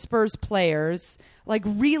all the Spurs players, like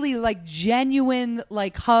really like genuine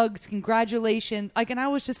like hugs, congratulations. Like, and I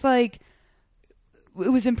was just like, it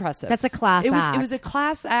was impressive. That's a class act. It was a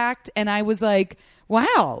class act, and I was like,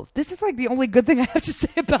 wow, this is like the only good thing I have to say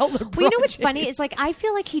about LeBron. Well, you know what's James. funny? It's like I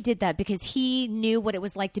feel like he did that because he knew what it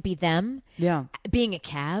was like to be them. Yeah. Being a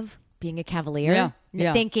Cavalier.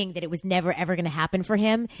 Yeah. Thinking that it was never ever going to happen for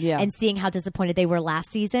him. Yeah. And seeing how disappointed they were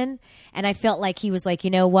last season. And I felt like he was like, you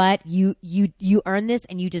know what? You earned this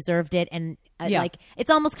and you deserved it. And like it's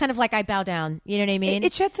almost kind of like I bow down. You know what I mean?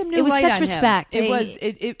 It shed some new light light on on respect. him.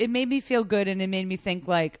 It made me feel good, and it made me think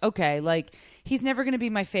like, okay, like he's never going to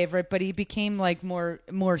be my favorite, but he became like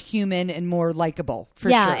more human and more likable.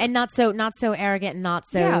 For sure. And not so arrogant and not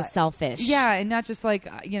so selfish. Yeah, and not just like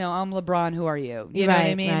I'm LeBron. Who are you? You know what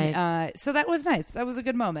I mean? Right. So that was nice. That was a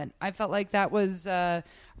good moment. I felt like that was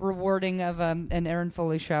rewarding of an Aaron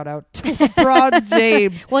Foley shout out to LeBron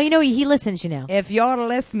James. Well, he listens. If you're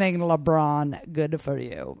listening, LeBron, good for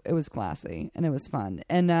you. It was classy and it was fun,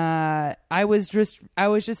 and I was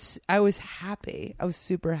happy. I was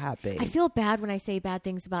super happy. I feel bad when I say bad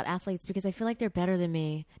things about athletes because I feel like they're better than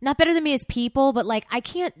me. Not better than me as people, but like I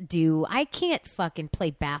can't fucking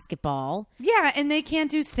play basketball. Yeah, and they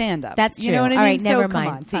can't do stand up. That's true. You know what I mean? All right, never come mind.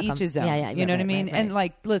 on, to Fuck each 'em. his own. Yeah, you know what I mean? right. And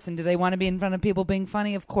like, listen, do they want to be in front of people being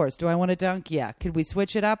funny? Of course. Do I want to dunk? Yeah. Could we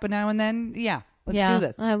switch it up now and then? Yeah. Let's do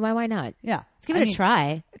this. Why not? Yeah. Let's give it a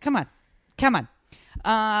try. Come on.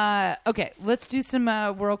 Okay, let's do some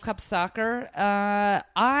World Cup soccer.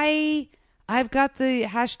 I've got the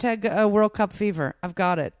hashtag World Cup fever. I've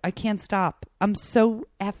got it. I can't stop. I'm so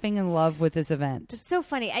effing in love with this event. It's so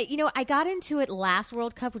funny. I got into it last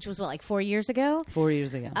World Cup, which was like 4 years ago. 4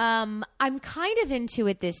 years ago. I'm kind of into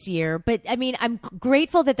it this year, but I mean, I'm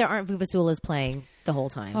grateful that there aren't Vuvuzelas playing the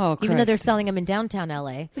whole time. Oh, even though they're Christ. selling them in downtown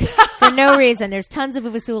LA for no reason. There's tons of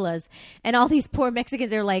Vuvuzelas, and all these poor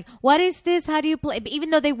Mexicans are like, "What is this? How do you play?"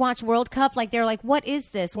 Even though they watch World Cup, like they're like, "What is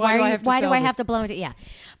this? Why do I have to blow it?" Yeah,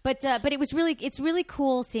 but it's really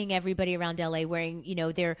cool seeing everybody around LA wearing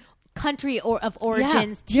their country of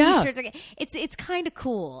origins t-shirts. Yeah. It's kind of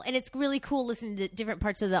cool, and it's really cool listening to different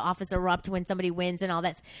parts of the office erupt when somebody wins and all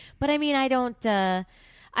that. But I mean, I don't. I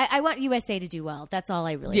want USA to do well. That's all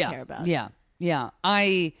I really care about. Yeah.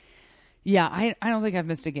 I don't think I've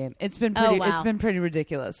missed a game. It's been pretty. Oh, wow. It's been pretty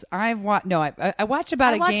ridiculous. I watch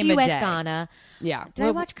about a game US, a day. Ghana. Yeah. Did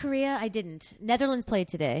I watch Korea? I didn't. Netherlands played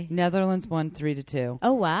today. Netherlands won 3-2.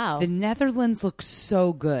 Oh wow. The Netherlands look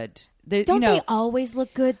so good. They always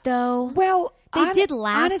look good though? Well, they did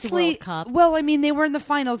last honestly, World Cup. Well, I mean, they were in the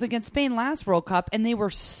finals against Spain last World Cup, and they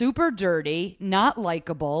were super dirty, not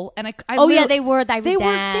likable. And they were. They were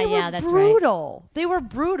that's brutal. Right. They were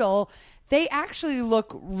brutal. They actually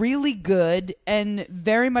look really good and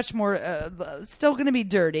very much more, still going to be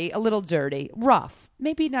dirty, a little dirty, rough.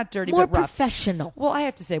 Maybe not dirty, more but rough. Professional. Well, I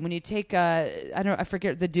have to say, when you take, I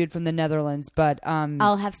forget the dude from the Netherlands, but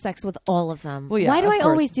I'll have sex with all of them. Well, yeah, why do I course.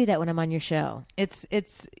 always do that when I'm on your show? It's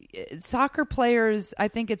soccer players. I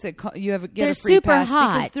think they're a free super pass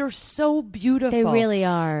hot because they're so beautiful. They really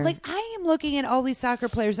are. Like I am looking at all these soccer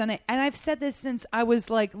players, and I've said this since I was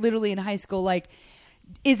like literally in high school, like.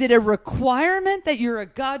 Is it a requirement that you're a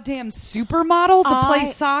goddamn supermodel to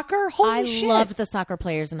play soccer? Holy shit. I loved the soccer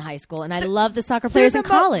players in high school, and I love the soccer players in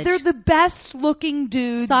college. They're the best looking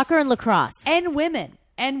dudes. Soccer and lacrosse. And women.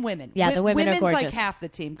 Yeah, the women are gorgeous. Women's like half the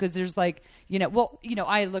team because there's like,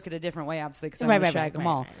 I look at it a different way, obviously, because I want to shag them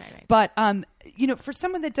all. Right. But, for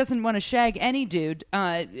someone that doesn't want to shag any dude,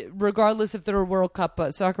 regardless if they're a World Cup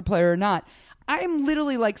soccer player or not, I'm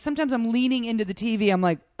literally like, sometimes I'm leaning into the TV. I'm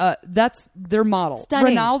like, that's their model.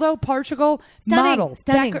 Stunning. Ronaldo, Portugal, Stunning. model.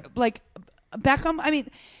 Stunning. Beckham, I mean,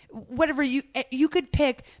 whatever. You could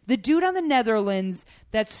pick the dude on the Netherlands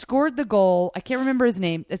that scored the goal. I can't remember his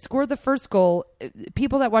name. That scored the first goal.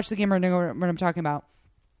 People that watch the game are know what I'm talking about.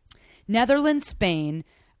 Netherlands, Spain,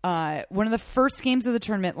 one of the first games of the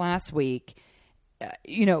tournament last week.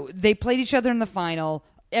 They played each other in the final.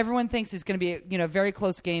 Everyone thinks it's going to be a very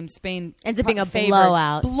close game. Spain ends up being a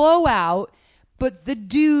favored. Blowout. But the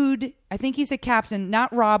dude, I think he's a captain,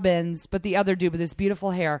 not Robbins, but the other dude with this beautiful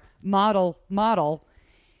hair, model.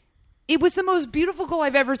 It was the most beautiful goal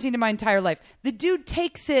I've ever seen in my entire life. The dude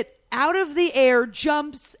takes it out of the air,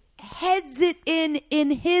 jumps, heads it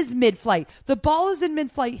in his mid-flight. The ball is in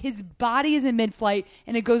mid-flight. His body is in mid-flight,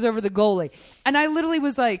 and it goes over the goalie. And I literally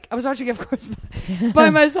was like, I was watching it, of course, by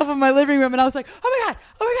myself in my living room, and I was like, oh my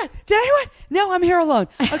God, did I win? No, I'm here alone.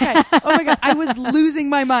 Okay. Oh my God. I was losing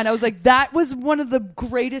my mind. I was like, that was one of the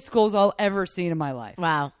greatest goals I'll ever seen in my life.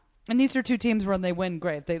 Wow. And these are two teams where when they win,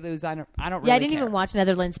 great. If they lose, I don't really Yeah, I didn't even watch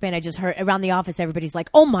Netherlands, Spain. I just heard around the office, everybody's like,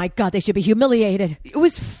 oh my God, they should be humiliated. It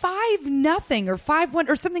was 5-0 or 5-1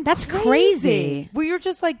 or something. That's crazy. Where you're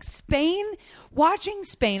just like watching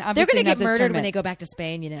Spain. They're going to get murdered when they go back to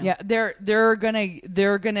Spain, Yeah, they're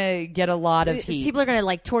gonna get a lot of heat. People are going to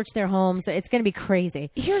like torch their homes. It's going to be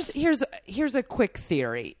crazy. Here's a quick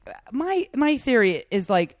theory. My theory is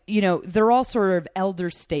like, they're all sort of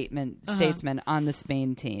elder statesmen on the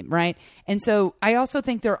Spain team, right? And so I also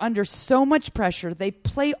think they're under so much pressure. They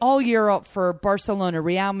play all year up for Barcelona,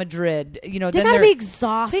 Real Madrid. They got to be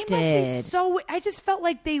exhausted. They must be I just felt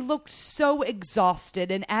like they looked so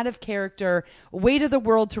exhausted and out of character. Weight of the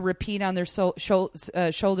world to repeat on their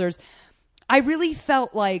shoulders. I really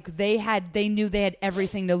felt like they knew they had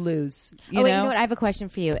everything to lose. You know what? I have a question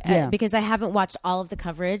for you because I haven't watched all of the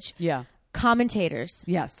coverage. Yeah. Commentators.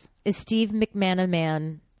 Yes. Is Steve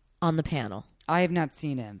McManaman on the panel? I have not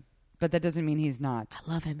seen him, but that doesn't mean he's not.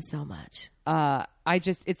 I love him so much.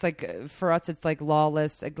 It's like for us, it's like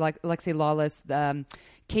Lawless, like Alexi Lawless,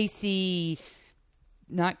 Casey.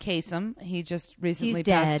 Not Kasem. He just recently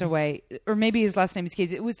passed away. Or maybe his last name is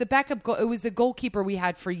Casey. It was the backup. It was the goalkeeper we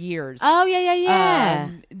had for years. Oh, yeah.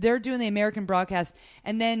 They're doing the American broadcast.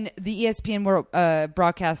 And then the ESPN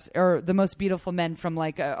broadcast, or The Most Beautiful Men from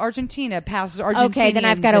like Argentina, passes Argentina. Okay, then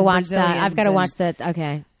I've got to watch that. I've got to watch that.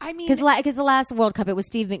 Okay. I mean, because the last World Cup, it was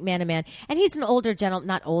Steve McManaman. And he's an older gentleman,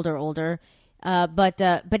 not older. But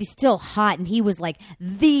he's still hot, and he was like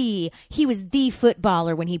the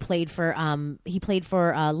footballer when he played for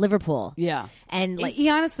Liverpool. Yeah, and like he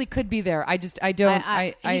honestly could be there. He's got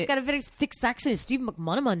a very thick accent. Steve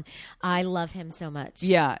McManaman, I love him so much.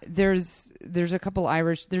 Yeah, there's a couple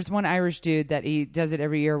Irish. There's one Irish dude that he does it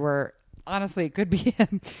every year where. Honestly, it could be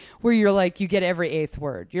him. Where you're like, you get every eighth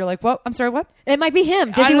word. You're like, what? I'm sorry, what? It might be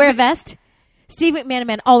him. Does he wear a vest? Steve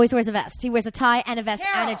McManaman always wears a vest. He wears a tie and a vest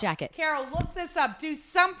and a jacket. Carol, look this up. Do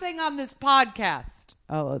something on this podcast.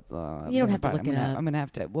 Oh, you don't have to look it up. I'm going to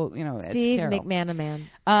have to. Well, Steve it's Carol. McManaman.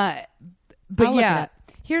 But yeah,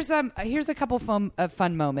 here's a couple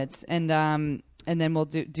fun moments, and then we'll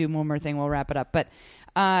do one more thing. We'll wrap it up. But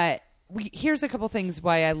here's a couple things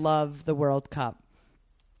why I love the World Cup.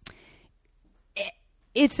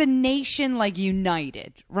 It's a nation like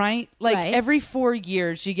united, right? Like every 4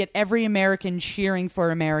 years, you get every American cheering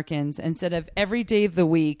for Americans instead of every day of the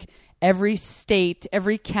week, every state,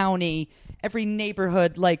 every county, every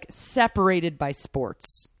neighborhood, like separated by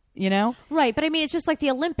sports. Right, but I mean, it's just like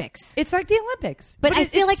the Olympics. It's like the Olympics, but I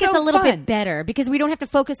feel like it's a little bit better because we don't have to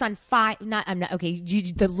focus on five. I'm not okay.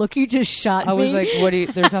 The look you just shot me. I was like, "What?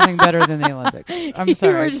 There's nothing better than the Olympics." I'm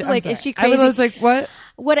sorry. You were just like, sorry. "Is she crazy?" I was like, "What?"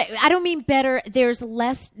 What I don't mean better. There's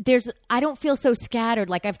less. I don't feel so scattered.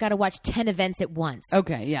 Like I've got to watch 10 events at once.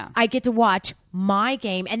 Okay, yeah. I get to watch my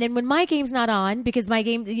game, and then when my game's not on, because my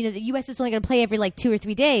game, the U.S. is only going to play every like 2 or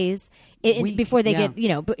 3 days before they get,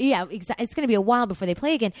 But yeah, it's going to be a while before they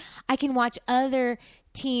play again. I can watch other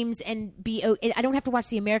teams and I don't have to watch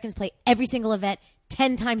the Americans play every single event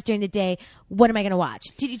 10 times during the day. What am I going to watch?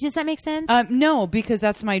 Does that make sense? No, because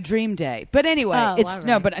that's my dream day. But anyway, I get it's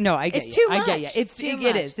too much. I get you.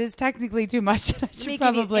 It is. It's technically too much. I should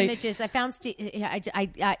probably images. I found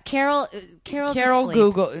Carol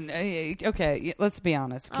Google. Okay, let's be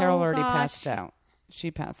honest. Carol already passed out.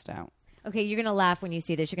 She passed out. Okay, you're going to laugh when you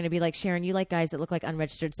see this. You're going to be like, Sharon, you like guys that look like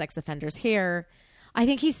unregistered sex offenders. Here. I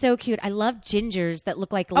think he's so cute. I love gingers that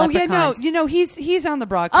look like leprechauns. Oh, yeah, he's on the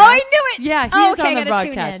broadcast. Oh, I knew it. Yeah, he's on the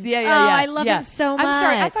broadcast. Yeah. I love him so much. I'm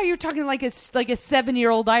sorry. I thought you were talking like a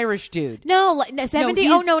 7-year-old Irish dude. No, 70?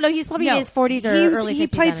 No, he's probably in his 40s or early 50s.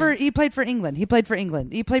 He played for England. He played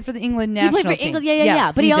for the England national team. He played for England,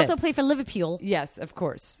 yeah. But he also played for Liverpool. Yes, of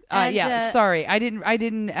course. Sorry. I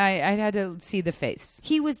had to see the face.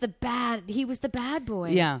 He was the bad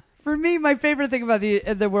boy. Yeah. For me, my favorite thing about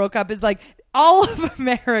the World Cup is like all of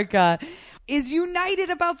America is united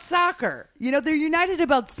about soccer. They're united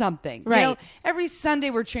about something. Right. Every Sunday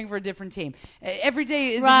we're cheering for a different team. Every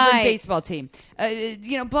day is a Right. different baseball team.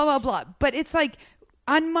 Blah, blah, blah. But it's like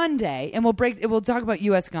on Monday, and we'll talk about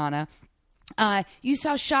U.S. Ghana. You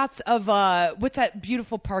saw shots of what's that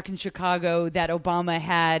beautiful park in Chicago that Obama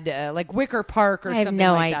had, like Wicker Park or I have something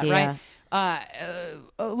no like idea. that, right?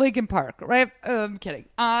 Lincoln Park, right? I'm kidding.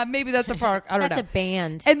 Maybe that's a park. I don't know. That's a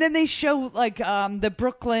band. And then they show like the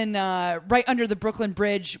Brooklyn, right under the Brooklyn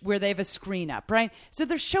Bridge where they have a screen up, right? So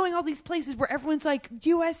they're showing all these places where everyone's like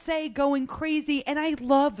USA going crazy. And I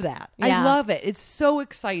love that. Yeah. I love it. It's so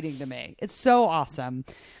exciting to me. It's so awesome.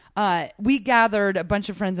 We gathered, a bunch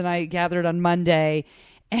of friends and I gathered on Monday,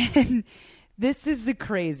 and this is the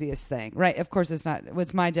craziest thing, right? Of course, it's not.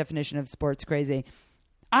 What's my definition of sports crazy?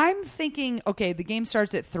 I'm thinking, okay, the game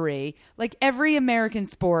starts at 3. Like every American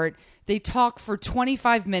sport, they talk for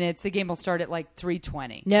 25 minutes. The game will start at like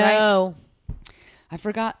 3:20. No. Right? I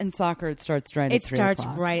forgot in soccer it starts right It at 3 starts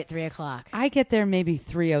o'clock. right at 3 o'clock. I get there maybe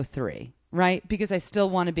 3:03, right? Because I still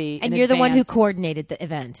want to be And in you're the one who advance. coordinated the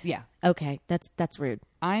event. Yeah. Okay. That's rude.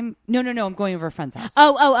 No, I'm going over a friend's house.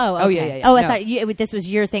 Oh, yeah, okay. yeah. Oh, I No. thought this was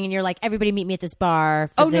your thing, and you're like, everybody meet me at this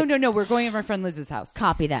bar. Oh, no. We're going over my friend Liz's house.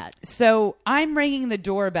 Copy that. So I'm ringing the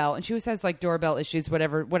doorbell, and she always has like doorbell issues,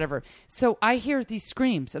 whatever. So I hear these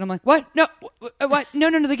screams, and I'm like, "What? No, what?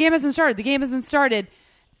 No! The game hasn't started. The game hasn't started."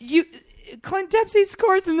 Clint Dempsey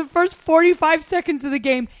scores in the first 45 seconds of the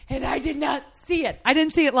game, and I did not see it. I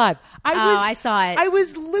didn't see it live. I saw it. I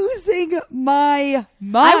was losing my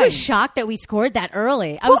mind. I was shocked that we scored that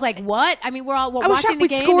early. I was like, what? I mean, we're I was watching shocked the we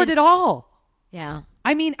game. scored it all. Yeah.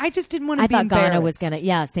 I mean, I just didn't want to I be thought embarrassed. Ghana was going to.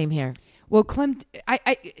 Yeah, same here. Well,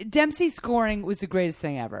 Dempsey scoring was the greatest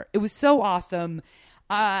thing ever. It was so awesome.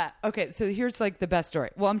 Okay, so here's like the best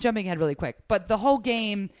story. Well, I'm jumping ahead really quick, but the whole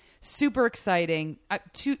game, super exciting.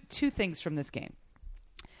 Two things from this game.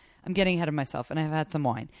 I'm getting ahead of myself, and I've had some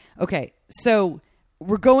wine. Okay, so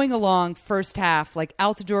we're going along first half. Like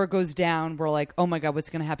Altidore goes down. We're like, oh my God,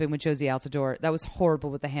 what's going to happen with Josie Altidore? That was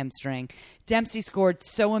horrible with the hamstring. Dempsey scored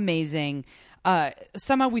so amazing.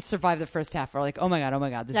 Somehow we survived the first half. We're like, oh my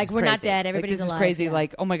God, this Like, is we're crazy. not dead. Everybody's this alive, is crazy. yeah.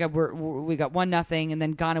 Like, oh my God, we got 1-0, and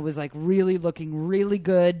then Ghana was like really looking really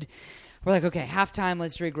good. We're like, okay, halftime,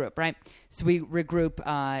 let's regroup, right? So we regroup,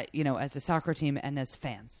 as a soccer team and as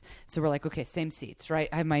fans. So we're like, okay, same seats, right?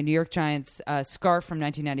 I have my New York Giants scarf from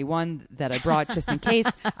 1991 that I brought just in case.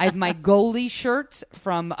 I have my goalie shirt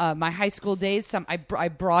from my high school days. I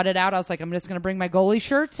brought it out. I was like, I'm just going to bring my goalie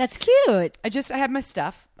shirt. That's cute. I have my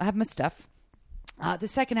stuff. The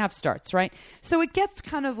second half starts, right? So it gets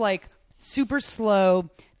kind of like super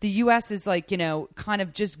slow. The U.S. is like, kind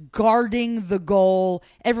of just guarding the goal.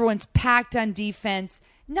 Everyone's packed on defense.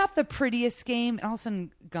 Not the prettiest game. And all of a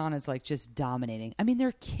sudden, Ghana's like just dominating. I mean,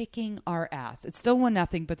 they're kicking our ass. It's still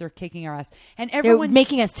 1-0, but they're kicking our ass. And They're everyone...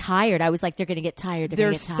 making us tired. I was like, they're going to get tired. They're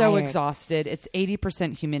gonna get so tired. exhausted. It's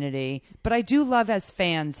 80% humidity. But I do love as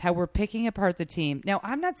fans how we're picking apart the team. Now,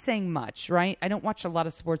 I'm not saying much, right? I don't watch a lot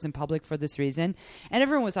of sports in public for this reason. And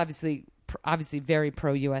everyone was obviously very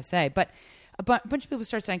pro-USA. But a bunch of people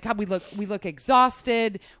start saying, God, we look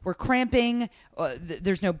exhausted. We're cramping.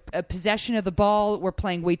 There's no possession of the ball. We're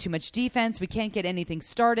playing way too much defense. We can't get anything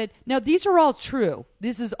started. Now, these are all true.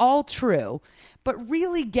 This is all true. But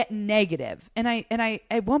really get negative. And I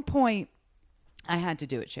at one point, I had to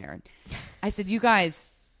do it, Sharon. I said, you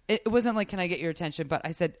guys, it wasn't like, can I get your attention? But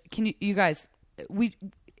I said, can you guys,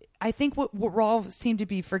 I think what we all seem to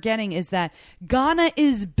be forgetting is that Ghana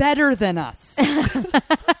is better than us.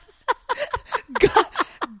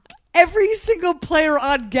 Every single player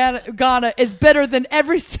on Ghana is better than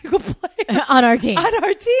every single player on our team. On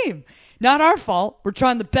our team. Not our fault. We're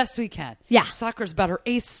trying the best we can. Yeah. Soccer's about our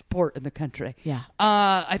eighth sport in the country. Yeah.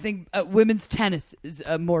 I think women's tennis is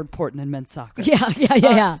more important than men's soccer.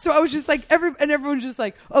 Yeah. So I was just like, everyone's just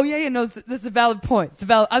like, oh yeah, no, that's a valid point. It's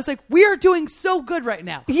valid. I was like, we are doing so good right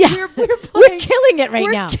now. Yeah. We're killing it right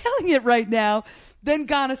now. We're killing it right now. Then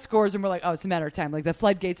Ghana scores, and we're like, oh, it's a matter of time. Like, the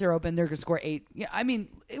floodgates are open. They're going to score 8. Yeah, I mean,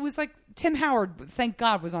 it was like Tim Howard, thank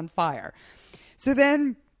God, was on fire. So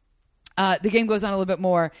then the game goes on a little bit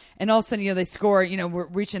more, and all of a sudden, they score. We're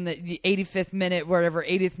reaching the 85th minute, whatever,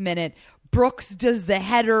 80th minute. Brooks does the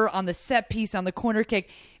header on the set piece on the corner kick.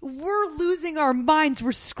 We're losing our minds.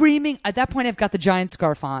 We're screaming. At that point, I've got the Giant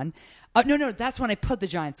scarf on. No, that's when I put the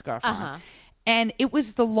Giant scarf on. And it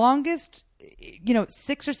was the longest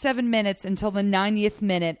 6 or 7 minutes until the 90th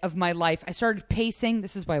minute of my life. I started pacing.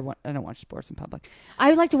 This is why I don't watch sports in public. I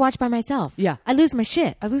would like to watch by myself. Yeah. I lose my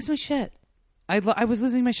shit. I lose my shit. I was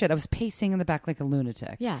losing my shit. I was pacing in the back like a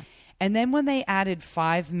lunatic. Yeah. And then when they added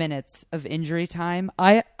 5 minutes of injury time,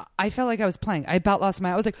 I felt like I was playing. I about lost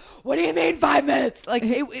my. I was like, "What do you mean 5 minutes?" Like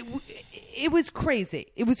it was crazy.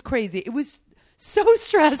 It was crazy. It was so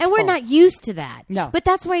stressful. And we're not used to that. No. But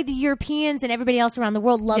that's why the Europeans and everybody else around the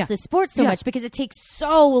world loves Yeah. this sport so Yeah. much, because it takes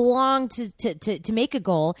so long to make a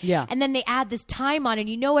goal. Yeah. And then they add this time on,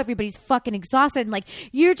 and everybody's fucking exhausted, and like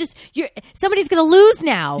you're somebody's gonna lose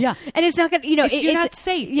now. Yeah. And it's not gonna You're not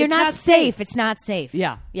safe. You're It's not not safe. safe. It's not safe.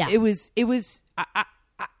 Yeah. Yeah. It was.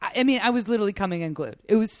 I mean, I was literally coming unglued.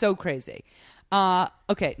 It was so crazy.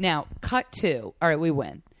 Okay, now cut to. All right, we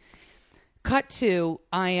win. Cut to.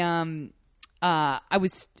 I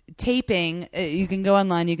was taping. You can go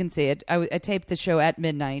online. You can see it. I taped the show at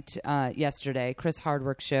midnight yesterday. Chris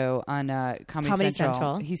Hardwick's show on Comedy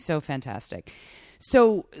Central. He's so fantastic.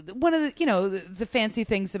 So one of the fancy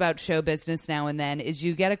things about show business now and then is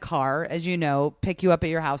you get a car, as you know, pick you up at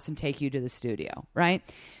your house and take you to the studio, right?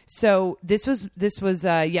 So this was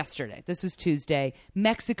yesterday. This was Tuesday.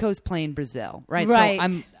 Mexico's playing Brazil, right? Right.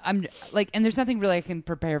 So I'm like, and there's nothing really I can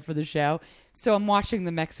prepare for the show. So I'm watching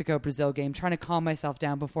the Mexico-Brazil game, trying to calm myself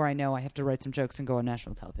down before I know I have to write some jokes and go on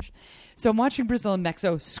national television. So I'm watching Brazil and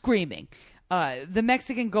Mexico, screaming. The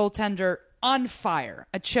Mexican goaltender on fire,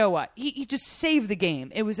 Ochoa. He just saved the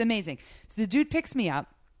game. It was amazing. So the dude picks me up.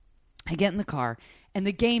 I get in the car, and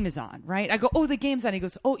the game is on, right? I go, "Oh, the game's on." He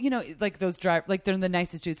goes, "Oh, like those like they're the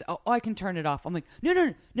nicest dudes. Oh, I can turn it off." I'm like,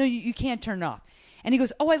 No, you can't turn it off. And he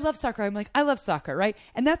goes, "Oh, I love soccer." I'm like, "I love soccer," right?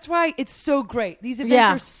 And that's why it's so great. These events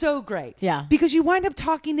Yeah. are so great. Yeah. Because you wind up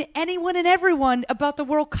talking to anyone and everyone about the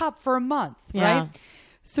World Cup for a month, Yeah. right?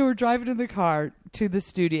 So we're driving in the car to the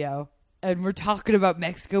studio, and we're talking about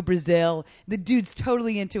Mexico, Brazil. The dude's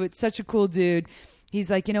totally into it. Such a cool dude. He's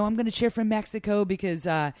like, I'm going to cheer for Mexico because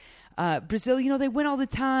Brazil, they win all the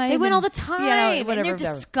time. They win and, all the time, whatever, and they're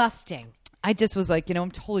whatever. disgusting. I just was like, I'm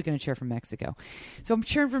totally going to cheer for Mexico. So I'm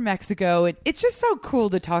cheering for Mexico. And it's just so cool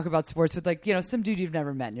to talk about sports with, like, some dude you've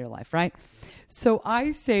never met in your life, right? So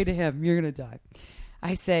I say to him, you're going to die.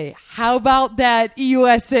 I say, how about that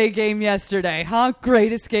USA game yesterday, huh?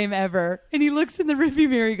 Greatest game ever. And he looks in the rearview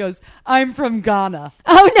mirror. He goes, I'm from Ghana.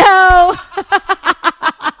 Oh, no.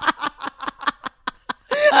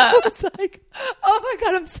 I was like, oh my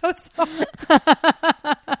God, I'm so sorry.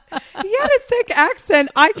 He had a thick accent.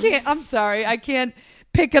 I'm sorry. I can't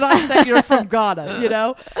pick it up that you're from Ghana,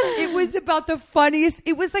 It was about the funniest.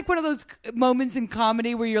 It was like one of those moments in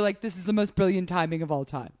comedy where you're like, this is the most brilliant timing of all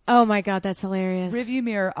time. Oh, my God, that's hilarious. Review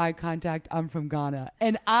mirror, eye contact, I'm from Ghana.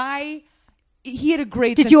 And he had a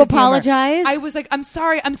great Did sense you of humor. apologize? I was like, I'm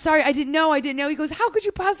sorry. I didn't know. He goes, how could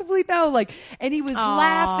you possibly know? Like, and he was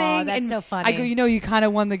laughing. That's and so funny. I go, you kind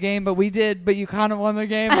of won the game, but we did, but you kind of won the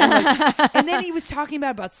game. I'm like, and then he was talking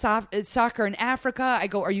about soccer in Africa. I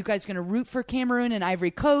go, are you guys going to root for Cameroon and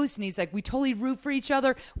Ivory Coast? And he's like, we totally root for each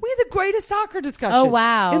other. We had the greatest soccer discussion. Oh,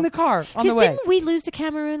 wow. In the car on the way. Didn't we lose to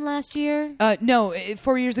Cameroon last year? No,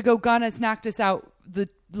 4 years ago, Ghana's knocked us out the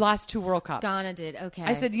last 2 World Cups. Ghana did. Okay.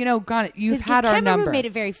 I said, Ghana, you've 'Cause had our Cameroon number. made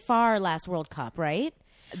it very far last World Cup, right?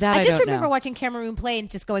 That I just don't remember know. watching Cameroon play and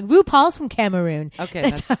just going, RuPaul's from Cameroon. Okay,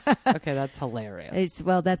 that's hilarious.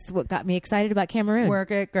 That's what got me excited about Cameroon.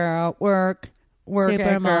 Work it, girl. Work it,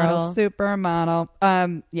 girl.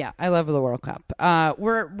 Supermodel. Yeah, I love the World Cup.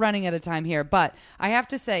 We're running out of time here, but I have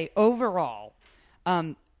to say, overall,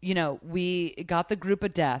 we got the group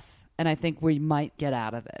of death. And I think we might get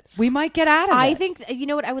out of it. I think, you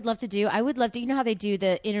know what I would love to do? I would love to, how they do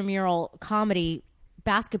the intramural comedy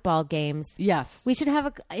basketball games? Yes. We should have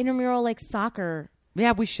an intramural like soccer.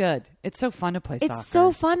 Yeah, we should. It's so fun to play soccer. It's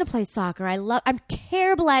so fun to play soccer. I'm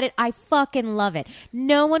terrible at it. I fucking love it.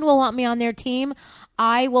 No one will want me on their team.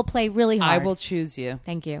 I will play really hard. I will choose you.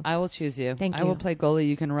 Thank you. I will choose you. Thank you. I will play goalie.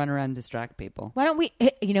 You can run around and distract people. Why don't we,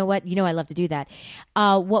 you know what? I love to do that.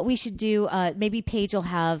 What we should do, maybe Paige will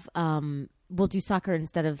have, we'll do soccer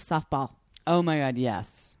instead of softball. Oh my God,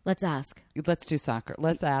 yes. Let's ask. Let's do soccer.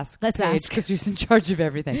 Let's ask. Let's ask. Because she's in charge of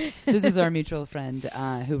everything. This is our mutual friend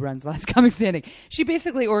who runs Last Comic Standing. She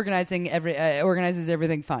basically organizes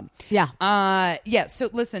everything fun. Yeah. Yeah. So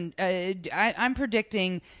listen, I'm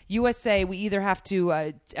predicting USA. We either have to.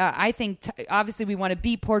 I think obviously we want to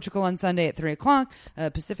beat Portugal on Sunday at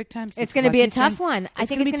 3:00 Pacific time. It's going to be a tough one. I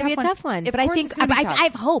think it's going to be a tough one. But I think I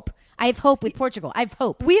have hope. I have hope with Portugal. I have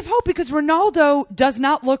hope. We have hope because Ronaldo does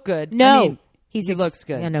not look good. No. I mean, he looks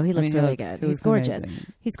good. Yeah, no, he looks really good. He's gorgeous.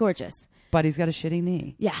 Amazing. He's gorgeous. But he's got a shitty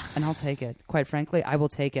knee. Yeah. And I'll take it. Quite frankly, I will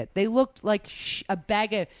take it. They looked like a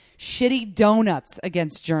bag of shitty donuts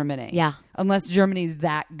against Germany. Yeah. Unless Germany's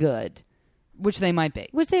that good, which they might be.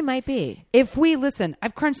 Which they might be. If we, listen,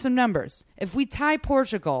 I've crunched some numbers. If we tie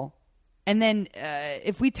Portugal And then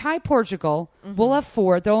if we tie Portugal, we'll have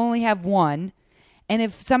 4. They'll only have 1. And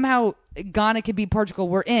if somehow Ghana could beat Portugal,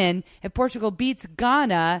 we're in. If Portugal beats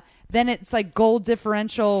Ghana, then it's like goal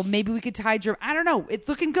differential. Maybe we could tie Germany. I don't know. It's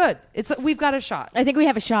looking good. We've got a shot. I think we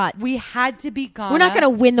have a shot. We had to beat Ghana. We're not going to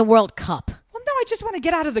win the World Cup. Well, no, I just want to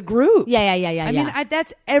get out of the group. Yeah. I mean,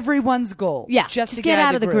 that's everyone's goal. Yeah, just to get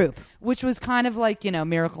out of the group. Which was kind of like,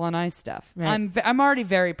 Miracle on Ice stuff. Right. I'm already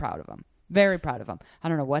very proud of them. Very proud of them. I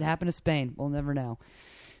don't know what happened to Spain. We'll never know.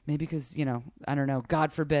 Maybe because, I don't know.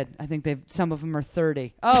 God forbid. I think some of them are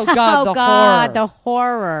 30. Oh, God, the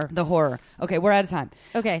horror. The horror. Okay, we're out of time.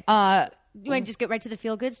 Okay. You want to just get right to the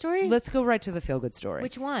feel-good story? Let's go right to the feel-good story.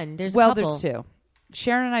 Which one? There's a couple. There's 2.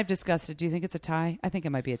 Sharon and I have discussed it. Do you think it's a tie? I think it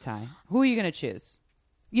might be a tie. Who are you going to choose?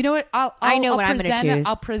 You know what? I know what I'm going to choose.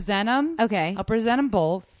 I'll present them. Okay. I'll present them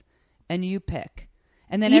both, and you pick.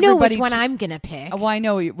 And then you know which one I'm going to pick. Well, I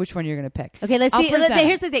know which one you're going to pick. Okay, let's see.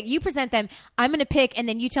 Here's the thing. You present them. I'm going to pick, and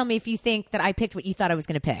then you tell me if you think that I picked what you thought I was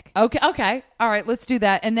going to pick. Okay. All right, let's do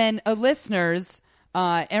that. And then listeners,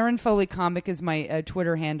 Erin Foley Comic is my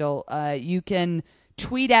Twitter handle. You can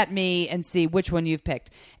tweet at me and see which one you've picked.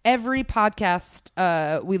 Every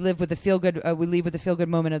podcast, we leave with a feel good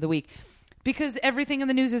moment of the week. Because everything in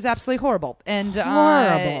the news is absolutely horrible.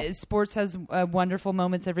 And sports has wonderful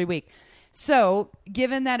moments every week. So,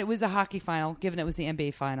 given that it was a hockey final, given it was the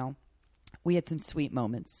NBA final, we had some sweet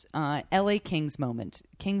moments. LA Kings moment.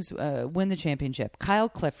 Kings win the championship. Kyle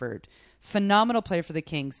Clifford, phenomenal player for the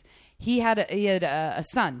Kings. He had a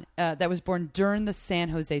son that was born during the San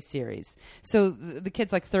Jose series. So the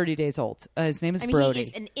kid's like 30 days old. His name is Brody. He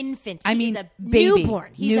is an infant. He's a baby.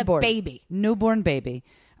 Newborn. He's a baby. Newborn baby.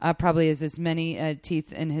 Probably has as many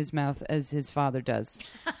teeth in his mouth as his father does.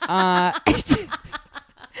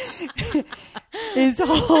 Is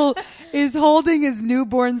holding his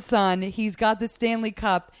newborn son. He's got the Stanley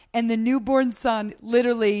Cup, and the newborn son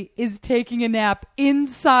literally is taking a nap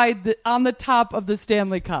inside on the top of the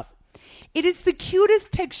Stanley Cup. It is the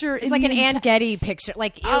cutest picture. It's like an Ann Getty picture.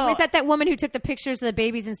 Was that woman who took the pictures of the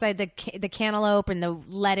babies inside the cantaloupe and the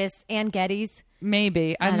lettuce? Ann Getty's?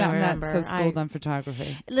 Maybe. I'm not so schooled on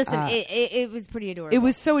photography. Listen, it was pretty adorable. It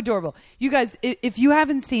was so adorable. You guys, if you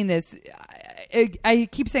haven't seen this, I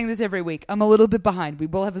keep saying this every week. I'm a little bit behind. We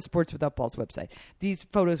will have a Sports Without Balls website. These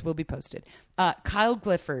photos will be posted. Kyle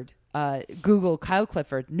Clifford. Google Kyle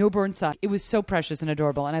Clifford, newborn son. It was so precious and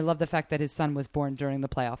adorable, and I love the fact that his son was born during the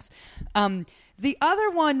playoffs. The other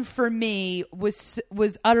one for me was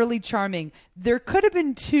utterly charming. There could have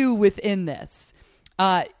been 2 within this.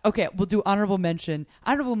 Okay, we'll do honorable mention.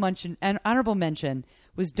 Honorable mention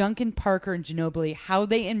was Duncan Parker and Ginobili, how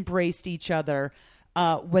they embraced each other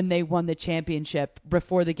when they won the championship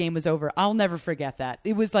before the game was over. I'll never forget that.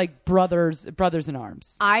 It was like brothers in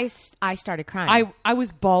arms. I started crying. I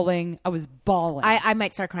was bawling. I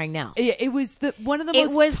might start crying now. It was one of the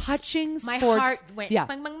most touching sports. My heart went bang,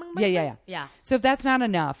 bang, bang, bang. Yeah. So if that's not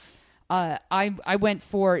enough, I went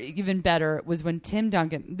for even better was when Tim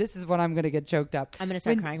Duncan. This is when I'm going to get choked up. I'm going to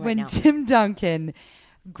start crying right now. When Tim Duncan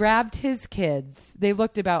grabbed his kids. They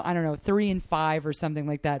looked about, 3 and 5 or something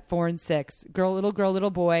like that, 4 and 6. Little girl,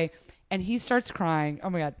 little boy. And he starts crying.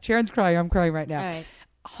 Oh my God. Sharon's crying. I'm crying right now. All right.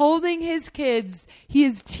 Holding his kids. He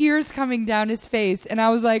has tears coming down his face. And I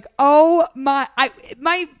was like, oh my,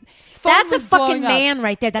 my phone That's a was fucking blowing up. man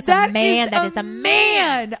right there. That is a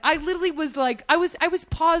man. I literally was like, I was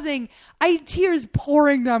pausing. I had tears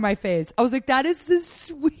pouring down my face. I was like, that is the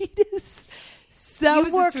sweetest.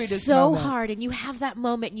 You work so hard, and you have that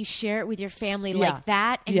moment, and you share it with your family like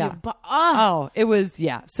that. And it was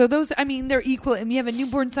So those, they're equal. And you have a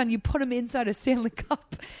newborn son. You put him inside a Stanley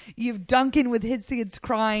Cup. You have Duncan with his kids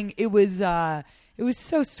crying. It was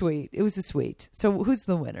so sweet. It was sweet. So who's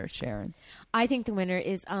the winner, Sharon? I think the winner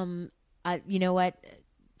is you know what.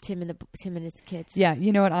 Tim and his kids. Yeah,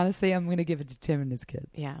 you know what? Honestly, I'm going to give it to Tim and his kids.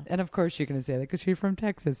 Yeah, and of course you're going to say that because you're from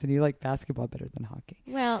Texas and you like basketball better than hockey.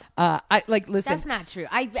 Well, listen. That's not true.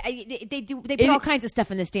 They put all kinds of stuff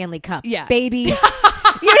in the Stanley Cup. Yeah, babies.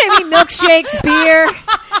 You know what I mean? Milkshakes, beer.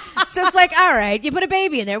 So it's like, all right, you put a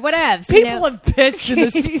baby in there, whatevs. People have pissed in the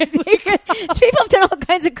Stanley Cup. People have done all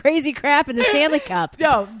kinds of crazy crap in the Stanley Cup.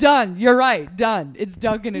 No, done. You're right. Done. It's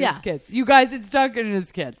Duncan and his kids. You guys, it's Duncan and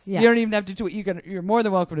his kids. Yeah. You don't even have to tweet. You're more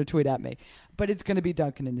than welcome to tweet at me. But it's going to be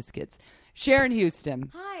Duncan and his kids. Sharon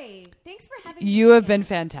Houston. Hi. Thanks for having me. You have been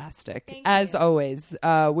fantastic, Thank as you. always.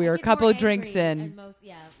 We are a couple of drinks in.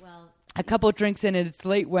 A couple of drinks in, and it's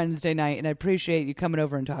late Wednesday night, and I appreciate you coming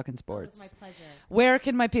over and talking sports. It's my pleasure. Where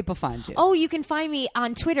can my people find you? Oh, you can find me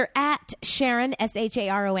on Twitter at Sharon,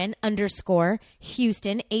 SHARON _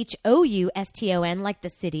 Houston, HOUSTON, like the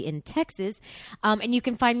city in Texas. And you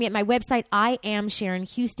can find me at my website,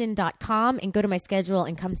 IamSharonHouston.com, and go to my schedule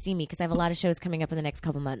and come see me because I have a lot of shows coming up in the next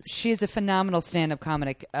couple months. She is a phenomenal stand-up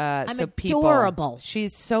comic. I'm so adorable.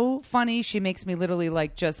 She's so funny. She makes me literally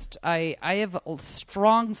like just I have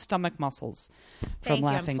strong stomach muscles from Thank you.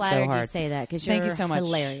 laughing I'm flattered so hard. you say that because Thank you're you so much.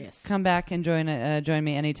 hilarious. Come back and join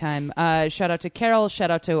me anytime. Shout out to Carol. Shout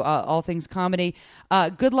out to All Things Comedy.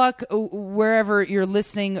 Good luck wherever you're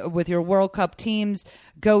listening with your World Cup teams.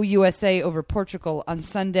 Go USA over Portugal on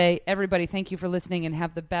Sunday. Everybody, thank you for listening and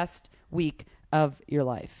have the best week of your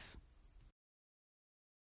life.